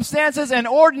circumstances and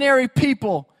ordinary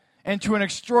people into an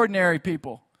extraordinary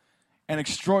people and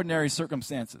extraordinary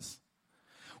circumstances.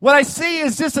 What I see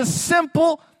is just a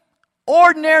simple,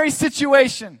 ordinary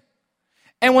situation.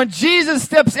 And when Jesus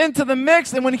steps into the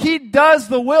mix and when he does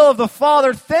the will of the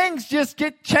Father, things just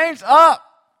get changed up.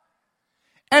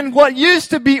 And what used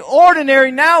to be ordinary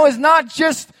now is not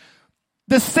just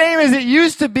the same as it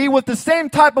used to be with the same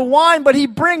type of wine, but he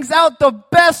brings out the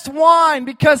best wine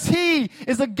because he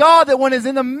is a God that when is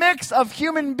in the mix of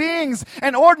human beings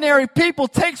and ordinary people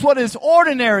takes what is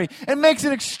ordinary and makes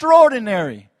it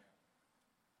extraordinary.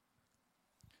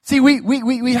 See,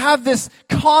 we have this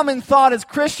common thought as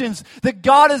Christians that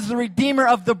God is the redeemer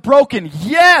of the broken.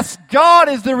 Yes, God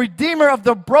is the redeemer of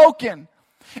the broken.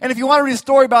 And if you want to read a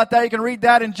story about that, you can read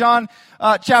that in John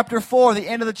chapter 4, the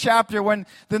end of the chapter, when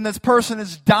then this person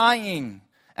is dying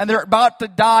and they're about to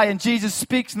die and Jesus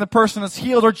speaks and the person is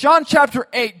healed. Or John chapter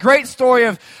 8, great story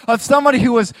of somebody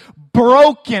who was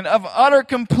broken, of utter,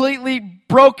 completely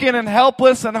broken and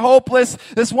helpless and hopeless.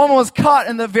 This woman was caught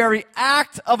in the very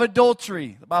act of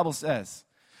adultery, the Bible says.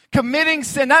 Committing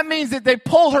sin. That means that they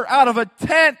pulled her out of a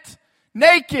tent,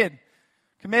 naked,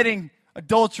 committing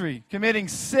adultery, committing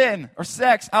sin or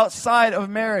sex outside of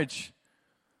marriage.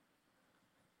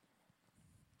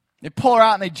 They pull her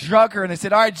out and they drug her and they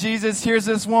said, all right, Jesus, here's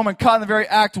this woman caught in the very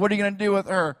act. What are you going to do with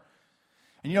her?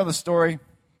 And you know the story.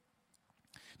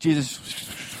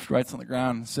 Jesus writes on the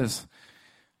ground and says,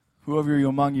 whoever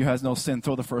among you has no sin,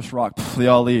 throw the first rock. They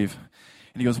all leave.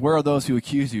 And he goes, where are those who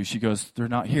accuse you? She goes, they're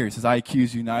not here. He says, I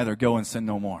accuse you neither. Go and sin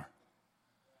no more.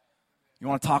 You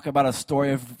want to talk about a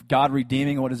story of God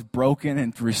redeeming what is broken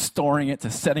and restoring it, to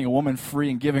setting a woman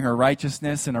free and giving her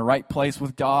righteousness in a right place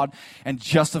with God and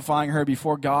justifying her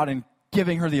before God and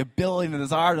giving her the ability and the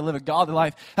desire to live a godly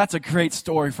life. That's a great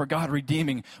story for God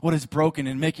redeeming what is broken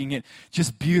and making it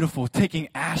just beautiful, taking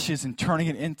ashes and turning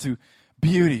it into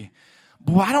beauty.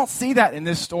 But I don't see that in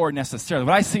this story necessarily.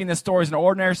 What I see in this story is an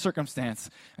ordinary circumstance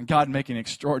and God making it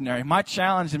extraordinary. My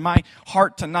challenge in my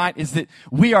heart tonight is that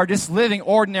we are just living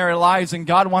ordinary lives and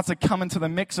God wants to come into the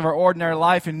mix of our ordinary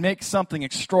life and make something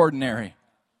extraordinary.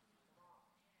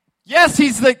 Yes,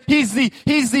 he's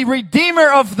the redeemer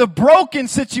of the broken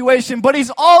situation, but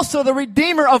he's also the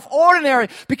redeemer of ordinary,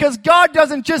 because God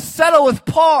doesn't just settle with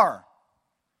par.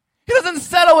 He doesn't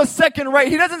settle with second rate.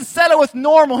 He doesn't settle with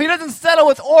normal. He doesn't settle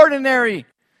with ordinary.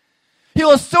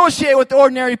 He'll associate with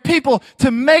ordinary people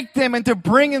to make them and to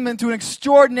bring them into an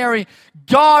extraordinary,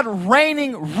 God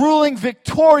reigning, ruling,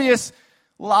 victorious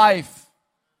life.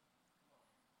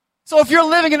 So if you're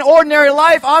living an ordinary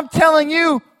life, I'm telling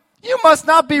you, you must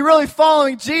not be really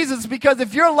following Jesus, because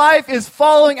if your life is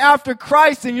following after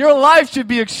Christ, then your life should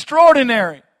be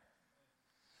extraordinary.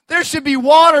 There should be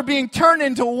water being turned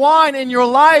into wine in your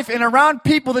life and around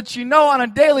people that you know on a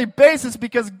daily basis,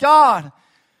 because God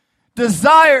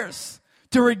desires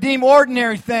to redeem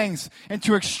ordinary things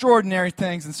into extraordinary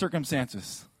things and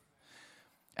circumstances.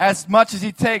 As much as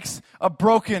he takes a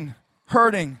broken,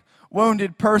 hurting,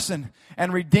 wounded person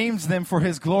and redeems them for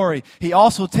his glory, he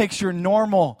also takes your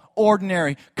normal,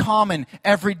 ordinary, common,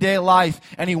 everyday life,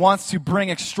 and he wants to bring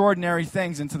extraordinary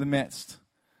things into the midst.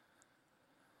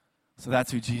 So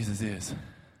that's who Jesus is.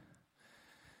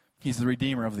 He's the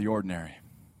redeemer of the ordinary.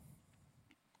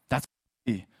 That's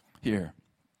what we see here.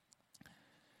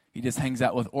 He just hangs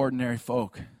out with ordinary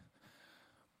folk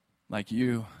like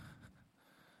you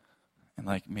and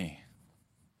like me.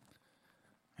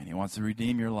 And he wants to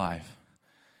redeem your life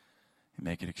and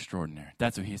make it extraordinary.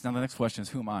 That's who he is. Now the next question is,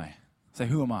 who am I? Say,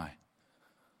 who am I?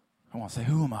 I want to say,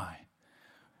 who am I?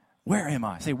 Where am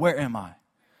I? Say, where am I?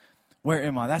 Where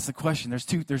am I? That's the question. There's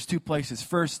two places.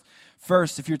 First,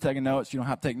 if you're taking notes, you don't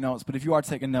have to take notes. But if you are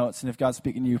taking notes, and if God's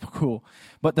speaking to you, cool.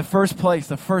 But the first place,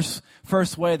 the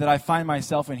first way that I find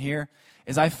myself in here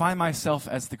is I find myself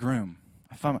as the groom.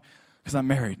 Because I'm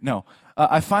married. No.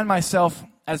 I find myself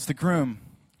as the groom.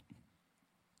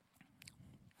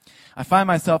 I find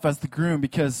myself as the groom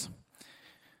because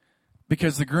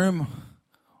the groom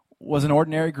was an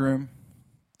ordinary groom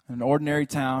in an ordinary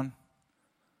town.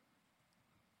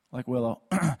 Like Willow,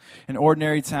 an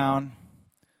ordinary town,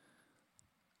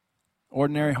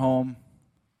 ordinary home,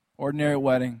 ordinary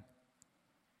wedding,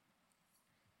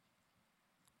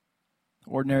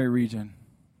 ordinary region.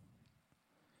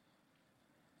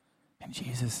 And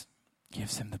Jesus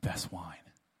gives him the best wine.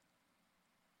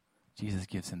 Jesus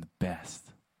gives him the best.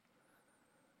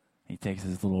 He takes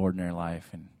his little ordinary life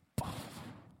and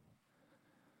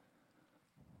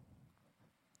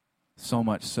so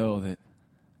much so that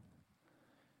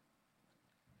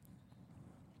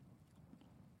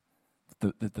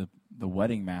the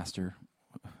wedding master,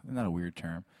 isn't that a weird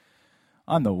term?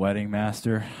 I'm the wedding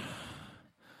master.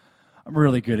 I'm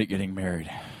really good at getting married.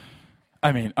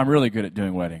 I mean, I'm really good at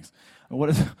doing weddings.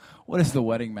 What is the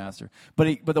wedding master?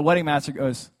 But the wedding master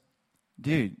goes,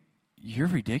 dude, you're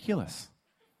ridiculous.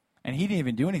 And he didn't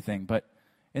even do anything. But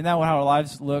isn't that how our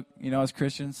lives look, as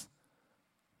Christians?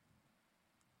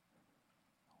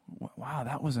 Wow,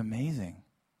 that was amazing.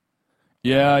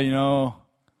 Yeah,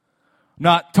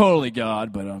 not totally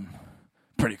God, but I'm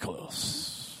pretty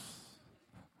close.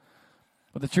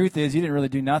 But the truth is, you didn't really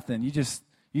do nothing. You just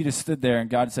stood there, and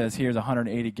God says, here's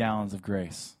 180 gallons of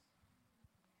grace.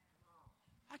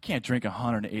 I can't drink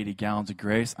 180 gallons of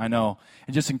grace. I know.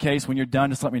 And just in case, when you're done,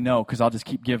 just let me know, because I'll just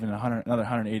keep giving another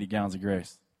 180 gallons of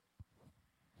grace.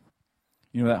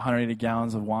 That 180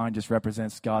 gallons of wine just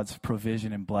represents God's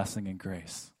provision and blessing and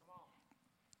grace.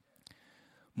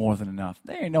 More than enough.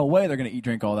 There ain't no way they're going to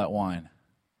drink all that wine.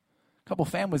 A couple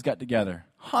families got together.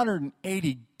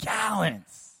 180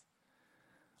 gallons.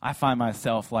 I find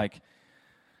myself like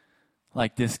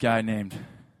this guy named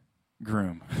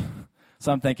Groom.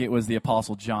 Some think it was the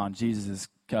Apostle John, Jesus'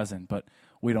 cousin, but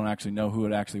we don't actually know who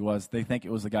it actually was. They think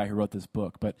it was the guy who wrote this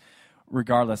book. But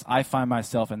regardless, I find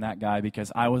myself in that guy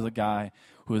because I was a guy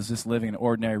who was just living an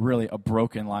ordinary, really a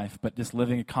broken life, but just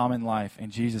living a common life.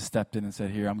 And Jesus stepped in and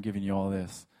said, here, I'm giving you all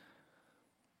this.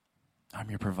 I'm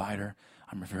your provider.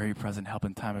 I'm a very present help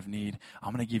in time of need.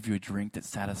 I'm going to give you a drink that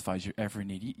satisfies your every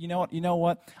need. You know what? You know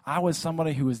what? I was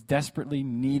somebody who was desperately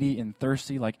needy and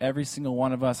thirsty, like every single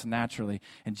one of us naturally.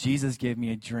 And Jesus gave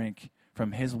me a drink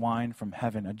from his wine from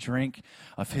heaven, a drink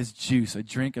of his juice, a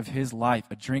drink of his life,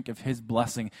 a drink of his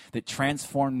blessing that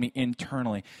transformed me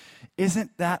internally.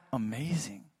 Isn't that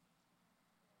amazing?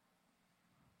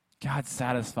 God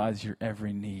satisfies your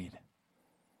every need.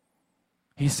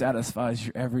 He satisfies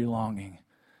your every longing.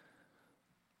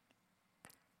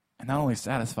 And not only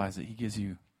satisfies it, he gives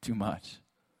you too much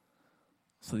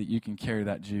so that you can carry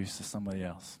that juice to somebody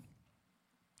else.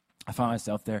 I find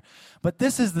myself there. But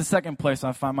this is the second place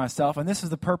I find myself, and this is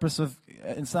the purpose of,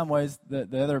 in some ways, the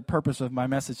other purpose of my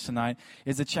message tonight,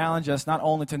 is to challenge us not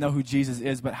only to know who Jesus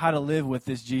is, but how to live with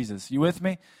this Jesus. You with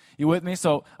me? You with me?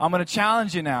 So I'm going to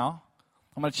challenge you now.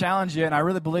 I'm going to challenge you, and I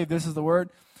really believe this is the word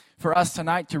for us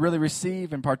tonight to really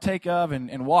receive and partake of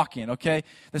and walk in, okay?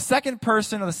 The second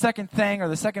person or the second thing or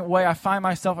the second way I find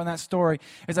myself in that story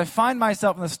is I find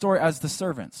myself in the story as the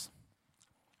servants.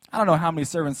 I don't know how many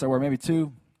servants there were, maybe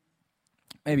 2,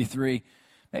 maybe 3,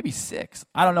 maybe 6.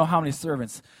 I don't know how many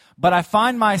servants, but I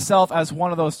find myself as one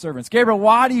of those servants. Gabriel,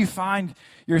 why do you find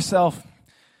yourself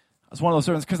as one of those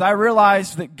servants? Because I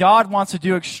realize that God wants to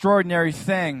do extraordinary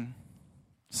things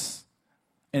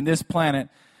in this planet,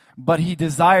 but he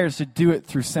desires to do it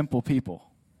through simple people.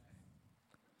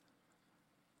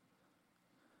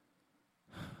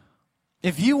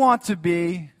 If you want to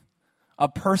be a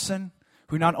person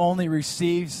who not only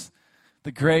receives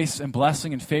the grace and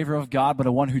blessing and favor of God, but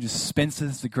a one who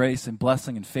dispenses the grace and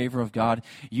blessing and favor of God,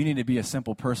 you need to be a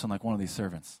simple person like one of these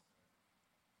servants.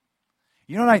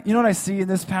 You know what I see in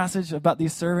this passage about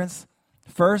these servants?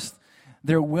 First,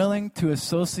 they're willing to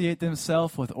associate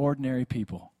themselves with ordinary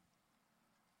people.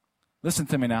 Listen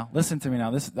to me now.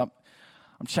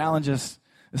 I'm challenging us.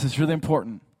 This is really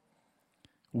important.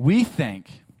 We think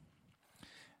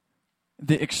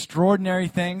the extraordinary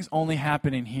things only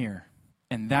happen in here.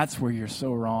 And that's where you're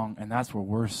so wrong, and that's where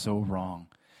we're so wrong.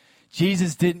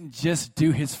 Jesus didn't just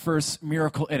do his first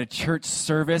miracle at a church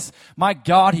service. My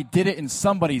God, he did it in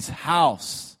somebody's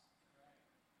house.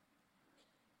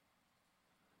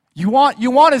 You want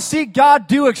to see God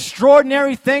do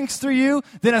extraordinary things through you?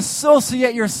 Then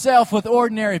associate yourself with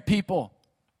ordinary people.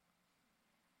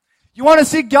 You want to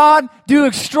see God do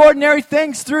extraordinary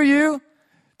things through you?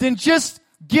 Then just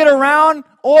get around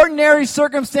ordinary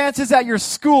circumstances at your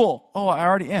school. Oh, I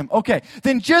already am. Okay.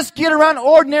 Then just get around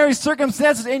ordinary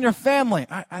circumstances in your family.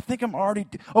 I think I'm already...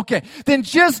 Okay. Then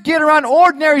just get around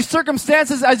ordinary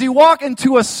circumstances as you walk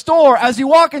into a store, as you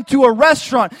walk into a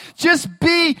restaurant. Just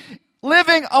be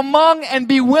living among and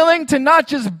be willing to not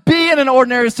just be in an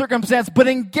ordinary circumstance, but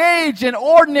engage in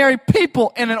ordinary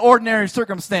people in an ordinary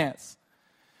circumstance.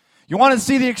 You want to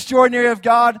see the extraordinary of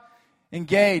God?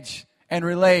 Engage and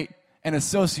relate and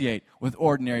associate with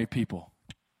ordinary people.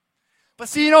 But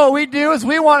see, you know what we do is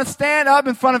we want to stand up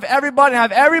in front of everybody and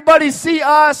have everybody see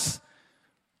us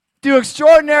do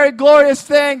extraordinary, glorious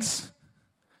things.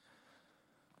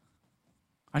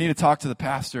 I need to talk to the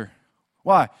pastor.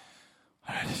 Why?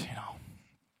 I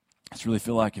just really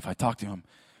feel like if I talk to him,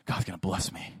 God's going to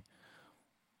bless me.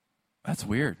 That's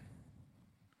weird.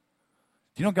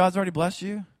 Do you know God's already blessed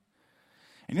you?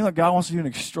 And you know that God wants to do an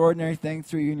extraordinary thing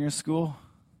through you in your school?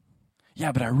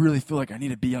 Yeah, but I really feel like I need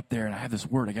to be up there and I have this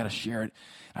word, I got to share it.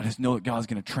 I just know that God's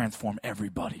going to transform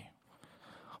everybody.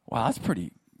 Wow,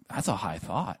 that's a high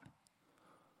thought.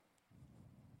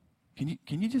 Can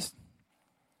you just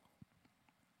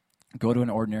go to an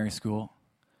ordinary school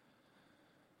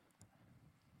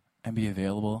and be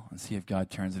available and see if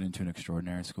God turns it into an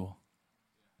extraordinary school?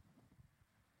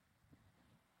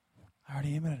 I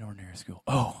already am in an ordinary school.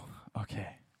 Oh,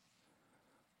 okay.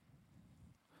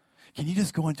 Can you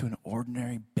just go into an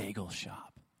ordinary bagel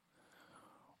shop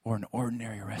or an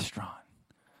ordinary restaurant?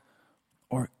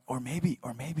 Or maybe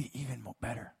even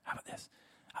better. How about this?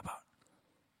 How about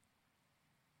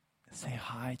say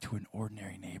hi to an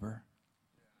ordinary neighbor?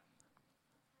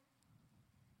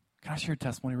 Can I share a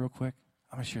testimony real quick?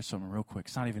 I'm going to share something real quick.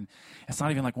 It's not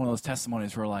even like one of those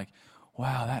testimonies where like,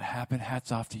 wow, that happened.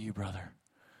 Hats off to you, brother.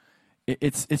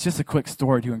 It's just a quick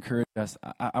story to encourage us.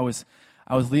 I was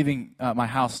leaving my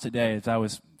house today as I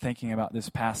was thinking about this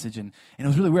passage, and it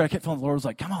was really weird. I kept feeling the Lord was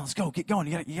like, come on, let's go, get going.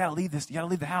 You gotta leave this. You gotta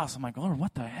leave the house. I'm like, Lord,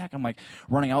 what the heck? I'm like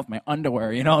running out with my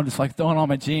underwear, just like throwing on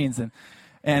my jeans,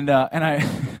 and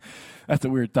I. That's a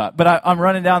weird thought. But I'm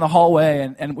running down the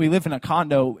hallway, and we live in a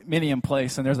condominium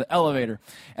place, and there's an elevator.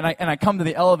 And I come to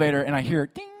the elevator, and I hear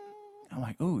ding. I'm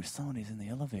like, ooh, somebody's in the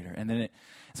elevator. And then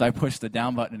so I push the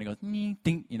down button, and it goes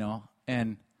ding,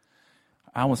 and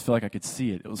I almost feel like I could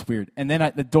see it. It was weird. And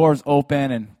then the doors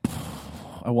open, and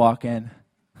I walk in.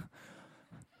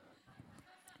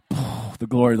 The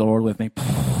glory of the Lord with me.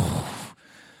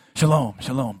 Shalom,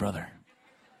 shalom, brother.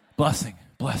 Blessing,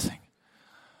 blessing.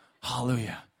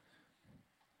 Hallelujah.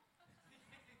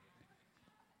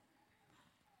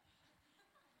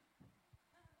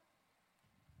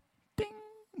 Ding.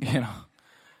 You know.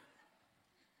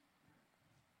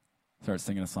 Start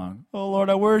singing a song. Oh, Lord,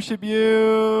 I worship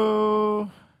you.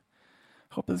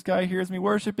 Hope this guy hears me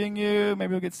worshiping you.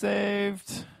 Maybe he'll get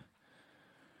saved.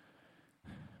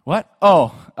 What?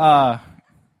 Oh,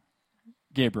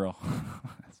 Gabriel.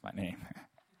 That's my name.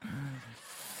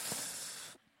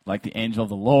 Like the angel of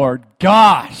the Lord.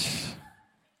 Gosh.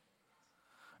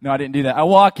 No, I didn't do that. I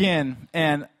walk in,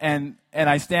 and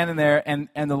I stand in there, and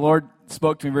the Lord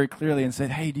spoke to me very clearly and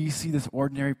said, hey, do you see this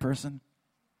ordinary person?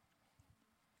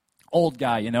 Old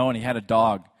guy, and he had a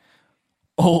dog.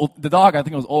 The dog, I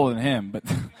think, was older than him, but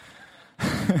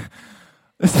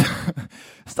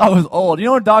this dog was old. You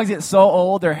know when dogs get so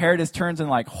old, their hair just turns in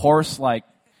like horse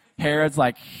hair. It's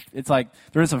like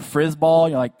they're just a frisball.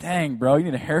 You're like, dang, bro, you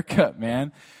need a haircut,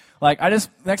 man. Like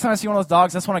next time I see one of those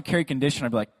dogs, I just want to carry conditioner.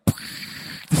 I'd be like,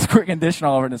 just quick conditioner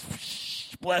all over it, and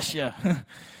just bless you.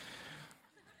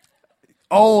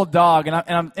 Old dog, and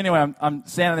I'm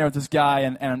standing there with this guy,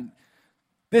 and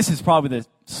this is probably the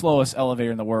slowest elevator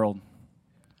in the world.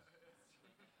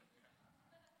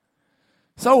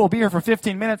 So we'll be here for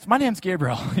 15 minutes. My name's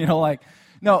Gabriel.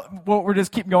 We're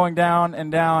just keep going down,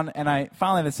 and I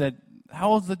finally just said, how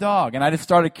old's the dog? And I just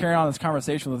started carrying on this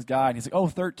conversation with this guy, and he's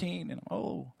like, 13. And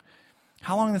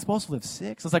how long are they supposed to live?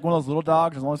 6? It's like one of those little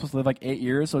dogs. It's only supposed to live like 8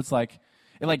 years, so it's like,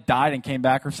 it died and came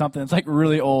back or something. It's like a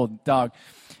really old dog.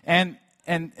 And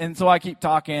so I keep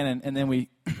talking, and then we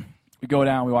go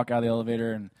down, we walk out of the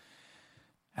elevator, and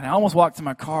I almost walked to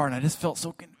my car, and I just felt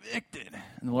so convicted.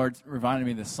 And the Lord reminded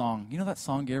me of this song. You know that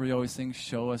song Gabriel always sings,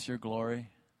 Show Us Your Glory?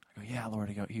 I go, yeah, Lord.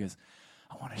 He goes,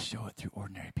 I want to show it through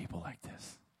ordinary people like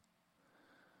this.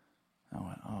 I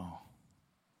went, oh.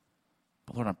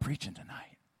 But Lord, I'm preaching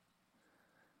tonight.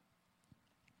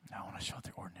 I want to show it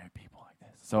through ordinary people like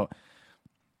this. So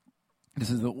this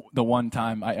is the one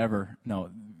time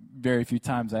very few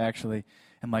times I actually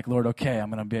am like, Lord, okay,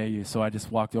 I'm going to obey you. So I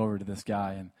just walked over to this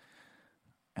guy, and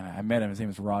I met him. His name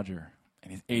is Roger,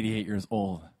 and he's 88 years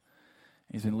old.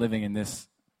 He's been living in this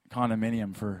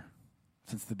condominium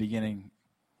since the beginning.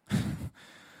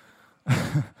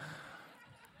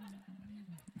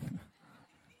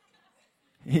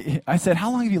 I said,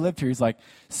 how long have you lived here? He's like,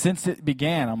 since it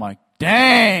began. I'm like,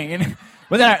 dang.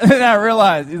 But then I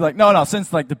realized, he's like, no, since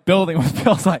the building was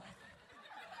built. I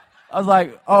was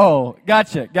like, oh,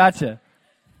 gotcha.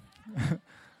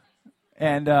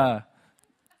 And I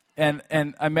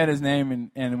met his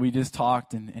name, and we just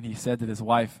talked, and he said that his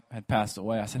wife had passed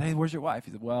away. I said, hey, where's your wife?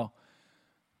 He said, well,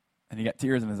 and he got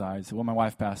tears in his eyes. He said, well, my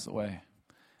wife passed away.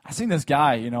 I've seen this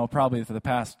guy, probably for the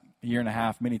past year and a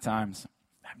half, many times.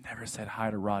 I've never said hi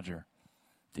to Roger.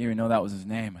 Didn't even know that was his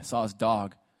name. I saw his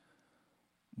dog.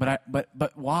 But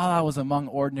while I was among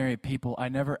ordinary people, I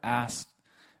never asked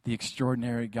the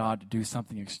extraordinary God to do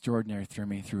something extraordinary through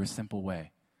me through a simple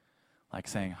way, like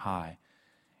saying hi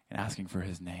and asking for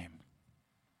his name.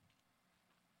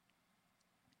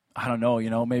 I don't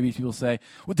know, maybe people say,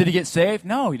 well, did he get saved?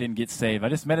 No, he didn't get saved. I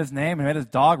just met his name and met his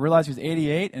dog, realized he was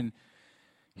 88, and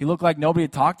he looked like nobody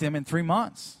had talked to him in 3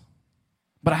 months.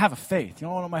 But I have a faith. You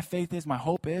know what my faith is? My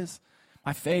hope is?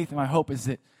 My faith and my hope is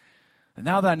that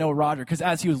now that I know Roger, because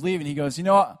as he was leaving, he goes, you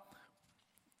know what?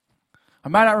 I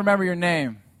might not remember your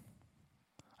name.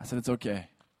 I said, it's okay.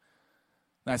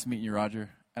 Nice meeting you,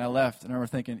 Roger. And I left, and I remember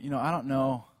thinking, I don't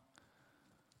know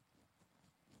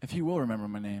if he will remember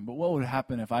my name, but what would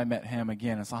happen if I met him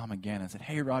again and saw him again and said,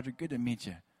 hey, Roger, good to meet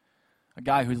you. A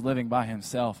guy who's living by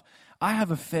himself. I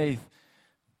have a faith,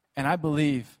 and I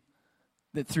believe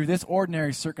that through this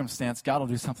ordinary circumstance, God will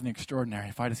do something extraordinary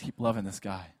if I just keep loving this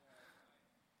guy.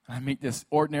 And I meet this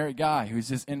ordinary guy who's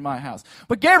just in my house.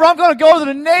 But Gabriel, I'm going to go to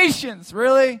the nations.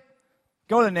 Really?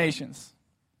 Go to the nations.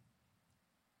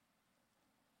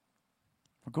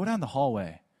 Or go down the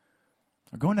hallway.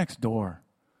 Or go next door.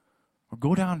 Or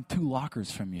go down 2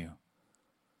 lockers from you.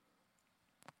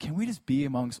 Can we just be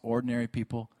amongst ordinary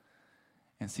people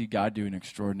and see God do an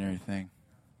extraordinary thing?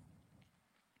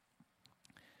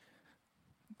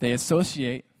 They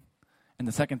associate, and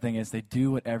the second thing is they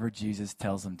do whatever Jesus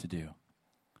tells them to do.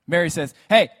 Mary says,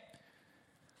 hey,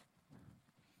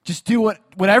 just do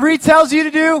whatever he tells you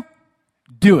to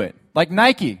do it. Like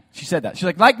Nike. She said that.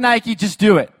 She's like Nike, just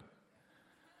do it.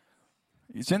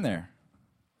 It's in there.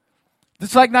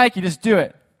 Just like Nike, just do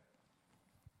it.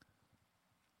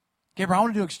 Gabriel, I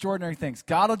want to do extraordinary things.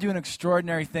 God will do an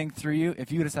extraordinary thing through you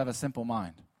if you just have a simple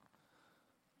mind.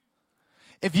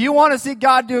 If you want to see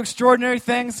God do extraordinary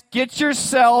things, get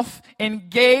yourself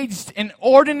engaged in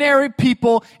ordinary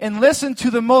people and listen to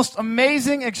the most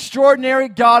amazing, extraordinary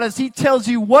God as He tells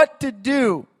you what to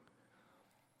do.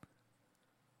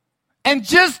 And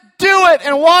just do it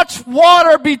and watch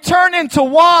water be turned into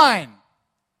wine.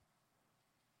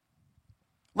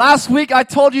 Last week I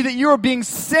told you that you were being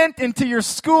sent into your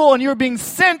school and you were being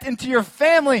sent into your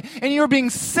family and you were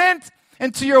being sent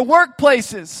into your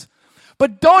workplaces.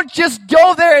 But don't just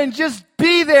go there and just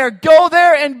be there. Go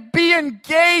there and be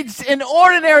engaged in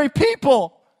ordinary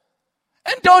people.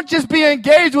 And don't just be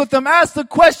engaged with them. Ask the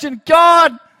question,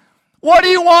 God, what do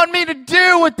you want me to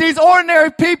do with these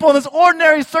ordinary people in this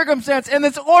ordinary circumstance, in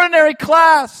this ordinary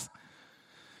class?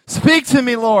 Speak to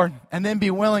me, Lord, and then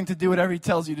be willing to do whatever He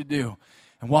tells you to do.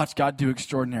 And watch God do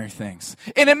extraordinary things.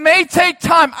 And it may take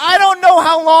time. I don't know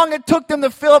how long it took them to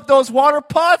fill up those water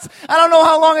pots. I don't know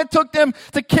how long it took them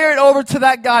to carry it over to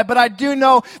that guy. But I do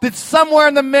know that somewhere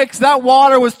in the mix, that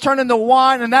water was turned into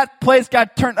wine and that place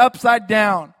got turned upside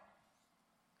down.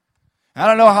 I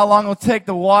don't know how long it will take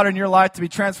the water in your life to be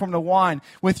transformed to wine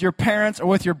with your parents or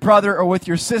with your brother or with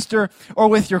your sister or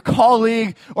with your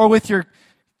colleague or with your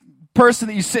person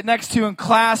that you sit next to in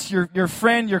class, your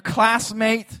friend, your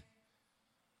classmate.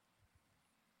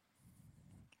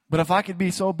 But if I could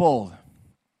be so bold,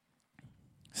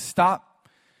 stop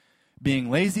being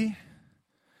lazy,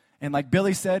 and like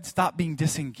Billy said, stop being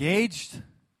disengaged.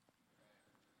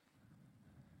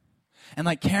 And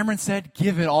like Cameron said,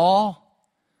 give it all.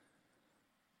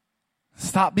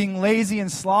 Stop being lazy and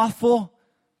slothful.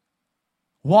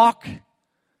 Walk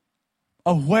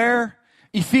aware.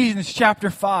 Ephesians chapter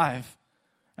 5.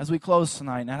 As we close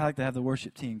tonight, and I'd like to have the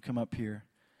worship team come up here.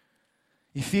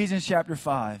 Ephesians chapter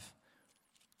 5.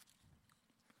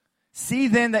 See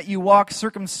then that you walk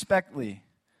circumspectly,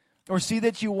 or see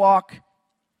that you walk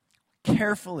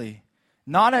carefully,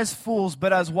 not as fools,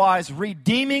 but as wise,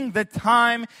 redeeming the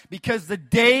time, because the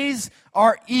days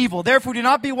are evil. Therefore do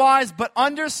not be wise, but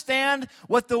understand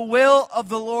what the will of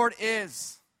the Lord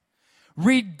is.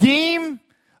 Redeem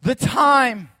the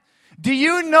time. Do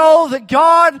you know that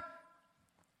God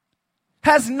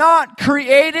has not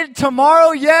created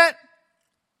tomorrow yet?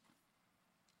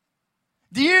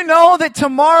 Do you know that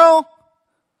tomorrow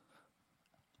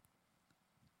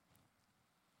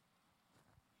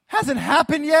hasn't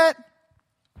happened yet?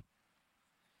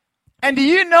 And do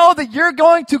you know that you're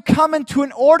going to come into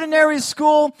an ordinary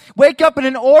school, wake up in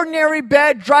an ordinary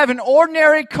bed, drive an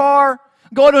ordinary car,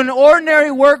 go to an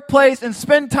ordinary workplace, and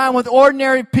spend time with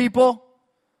ordinary people?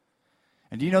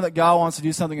 And do you know that God wants to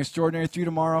do something extraordinary through you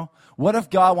tomorrow? What if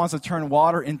God wants to turn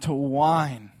water into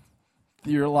wine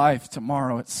through your life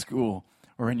tomorrow at school?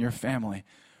 Or in your family,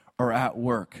 or at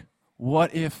work?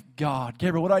 What if God,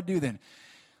 Gabriel, what do I do then?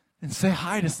 And say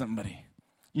hi to somebody.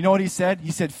 You know what He said?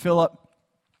 He said, fill up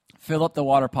the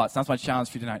water pots. That's my challenge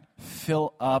for you tonight.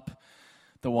 Fill up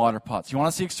the water pots. You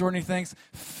want to see extraordinary things?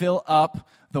 Fill up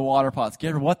the water pots.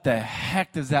 Gabriel, what the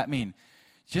heck does that mean?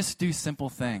 Just do simple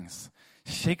things.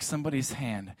 Shake somebody's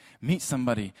hand, meet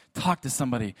somebody, talk to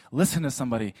somebody, listen to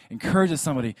somebody, encourage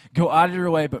somebody, go out of your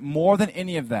way, but more than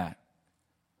any of that,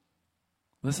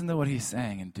 listen to what He's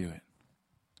saying and do it.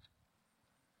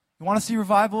 You want to see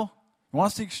revival? You want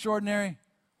to see extraordinary?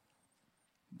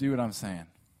 Do what I'm saying.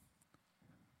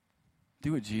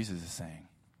 Do what Jesus is saying.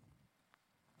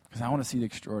 Because I want to see the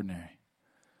extraordinary.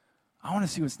 I want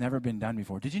to see what's never been done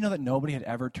before. Did you know that nobody had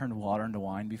ever turned water into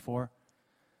wine before?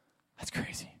 That's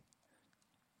crazy.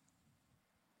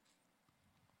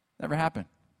 Never happened.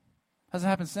 Hasn't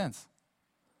happened since.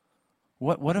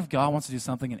 What if God wants to do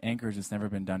something in Anchorage that's never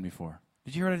been done before?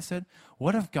 Did you hear what I said?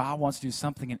 What if God wants to do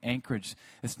something in Anchorage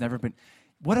that's never been...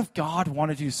 What if God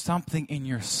wanted to do something in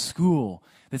your school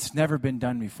that's never been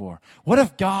done before? What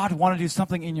if God wanted to do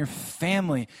something in your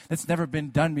family that's never been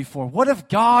done before? What if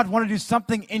God wanted to do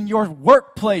something in your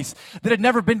workplace that had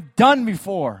never been done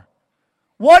before?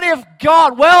 What if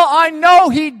God, well, I know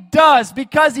He does,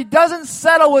 because He doesn't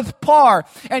settle with par.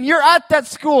 And you're at that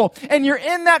school, and you're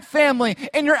in that family,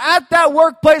 and you're at that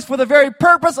workplace for the very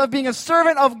purpose of being a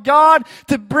servant of God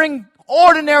to bring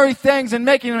ordinary things and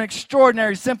making them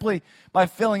extraordinary simply by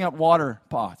filling up water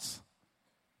pots.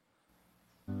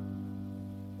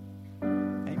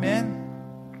 Amen?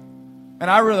 And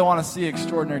I really want to see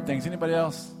extraordinary things. Anybody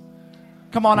else?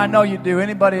 Come on, I know you do.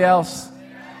 Anybody else?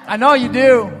 I know you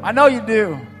do. I know you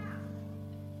do.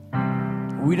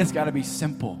 We just got to be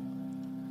simple.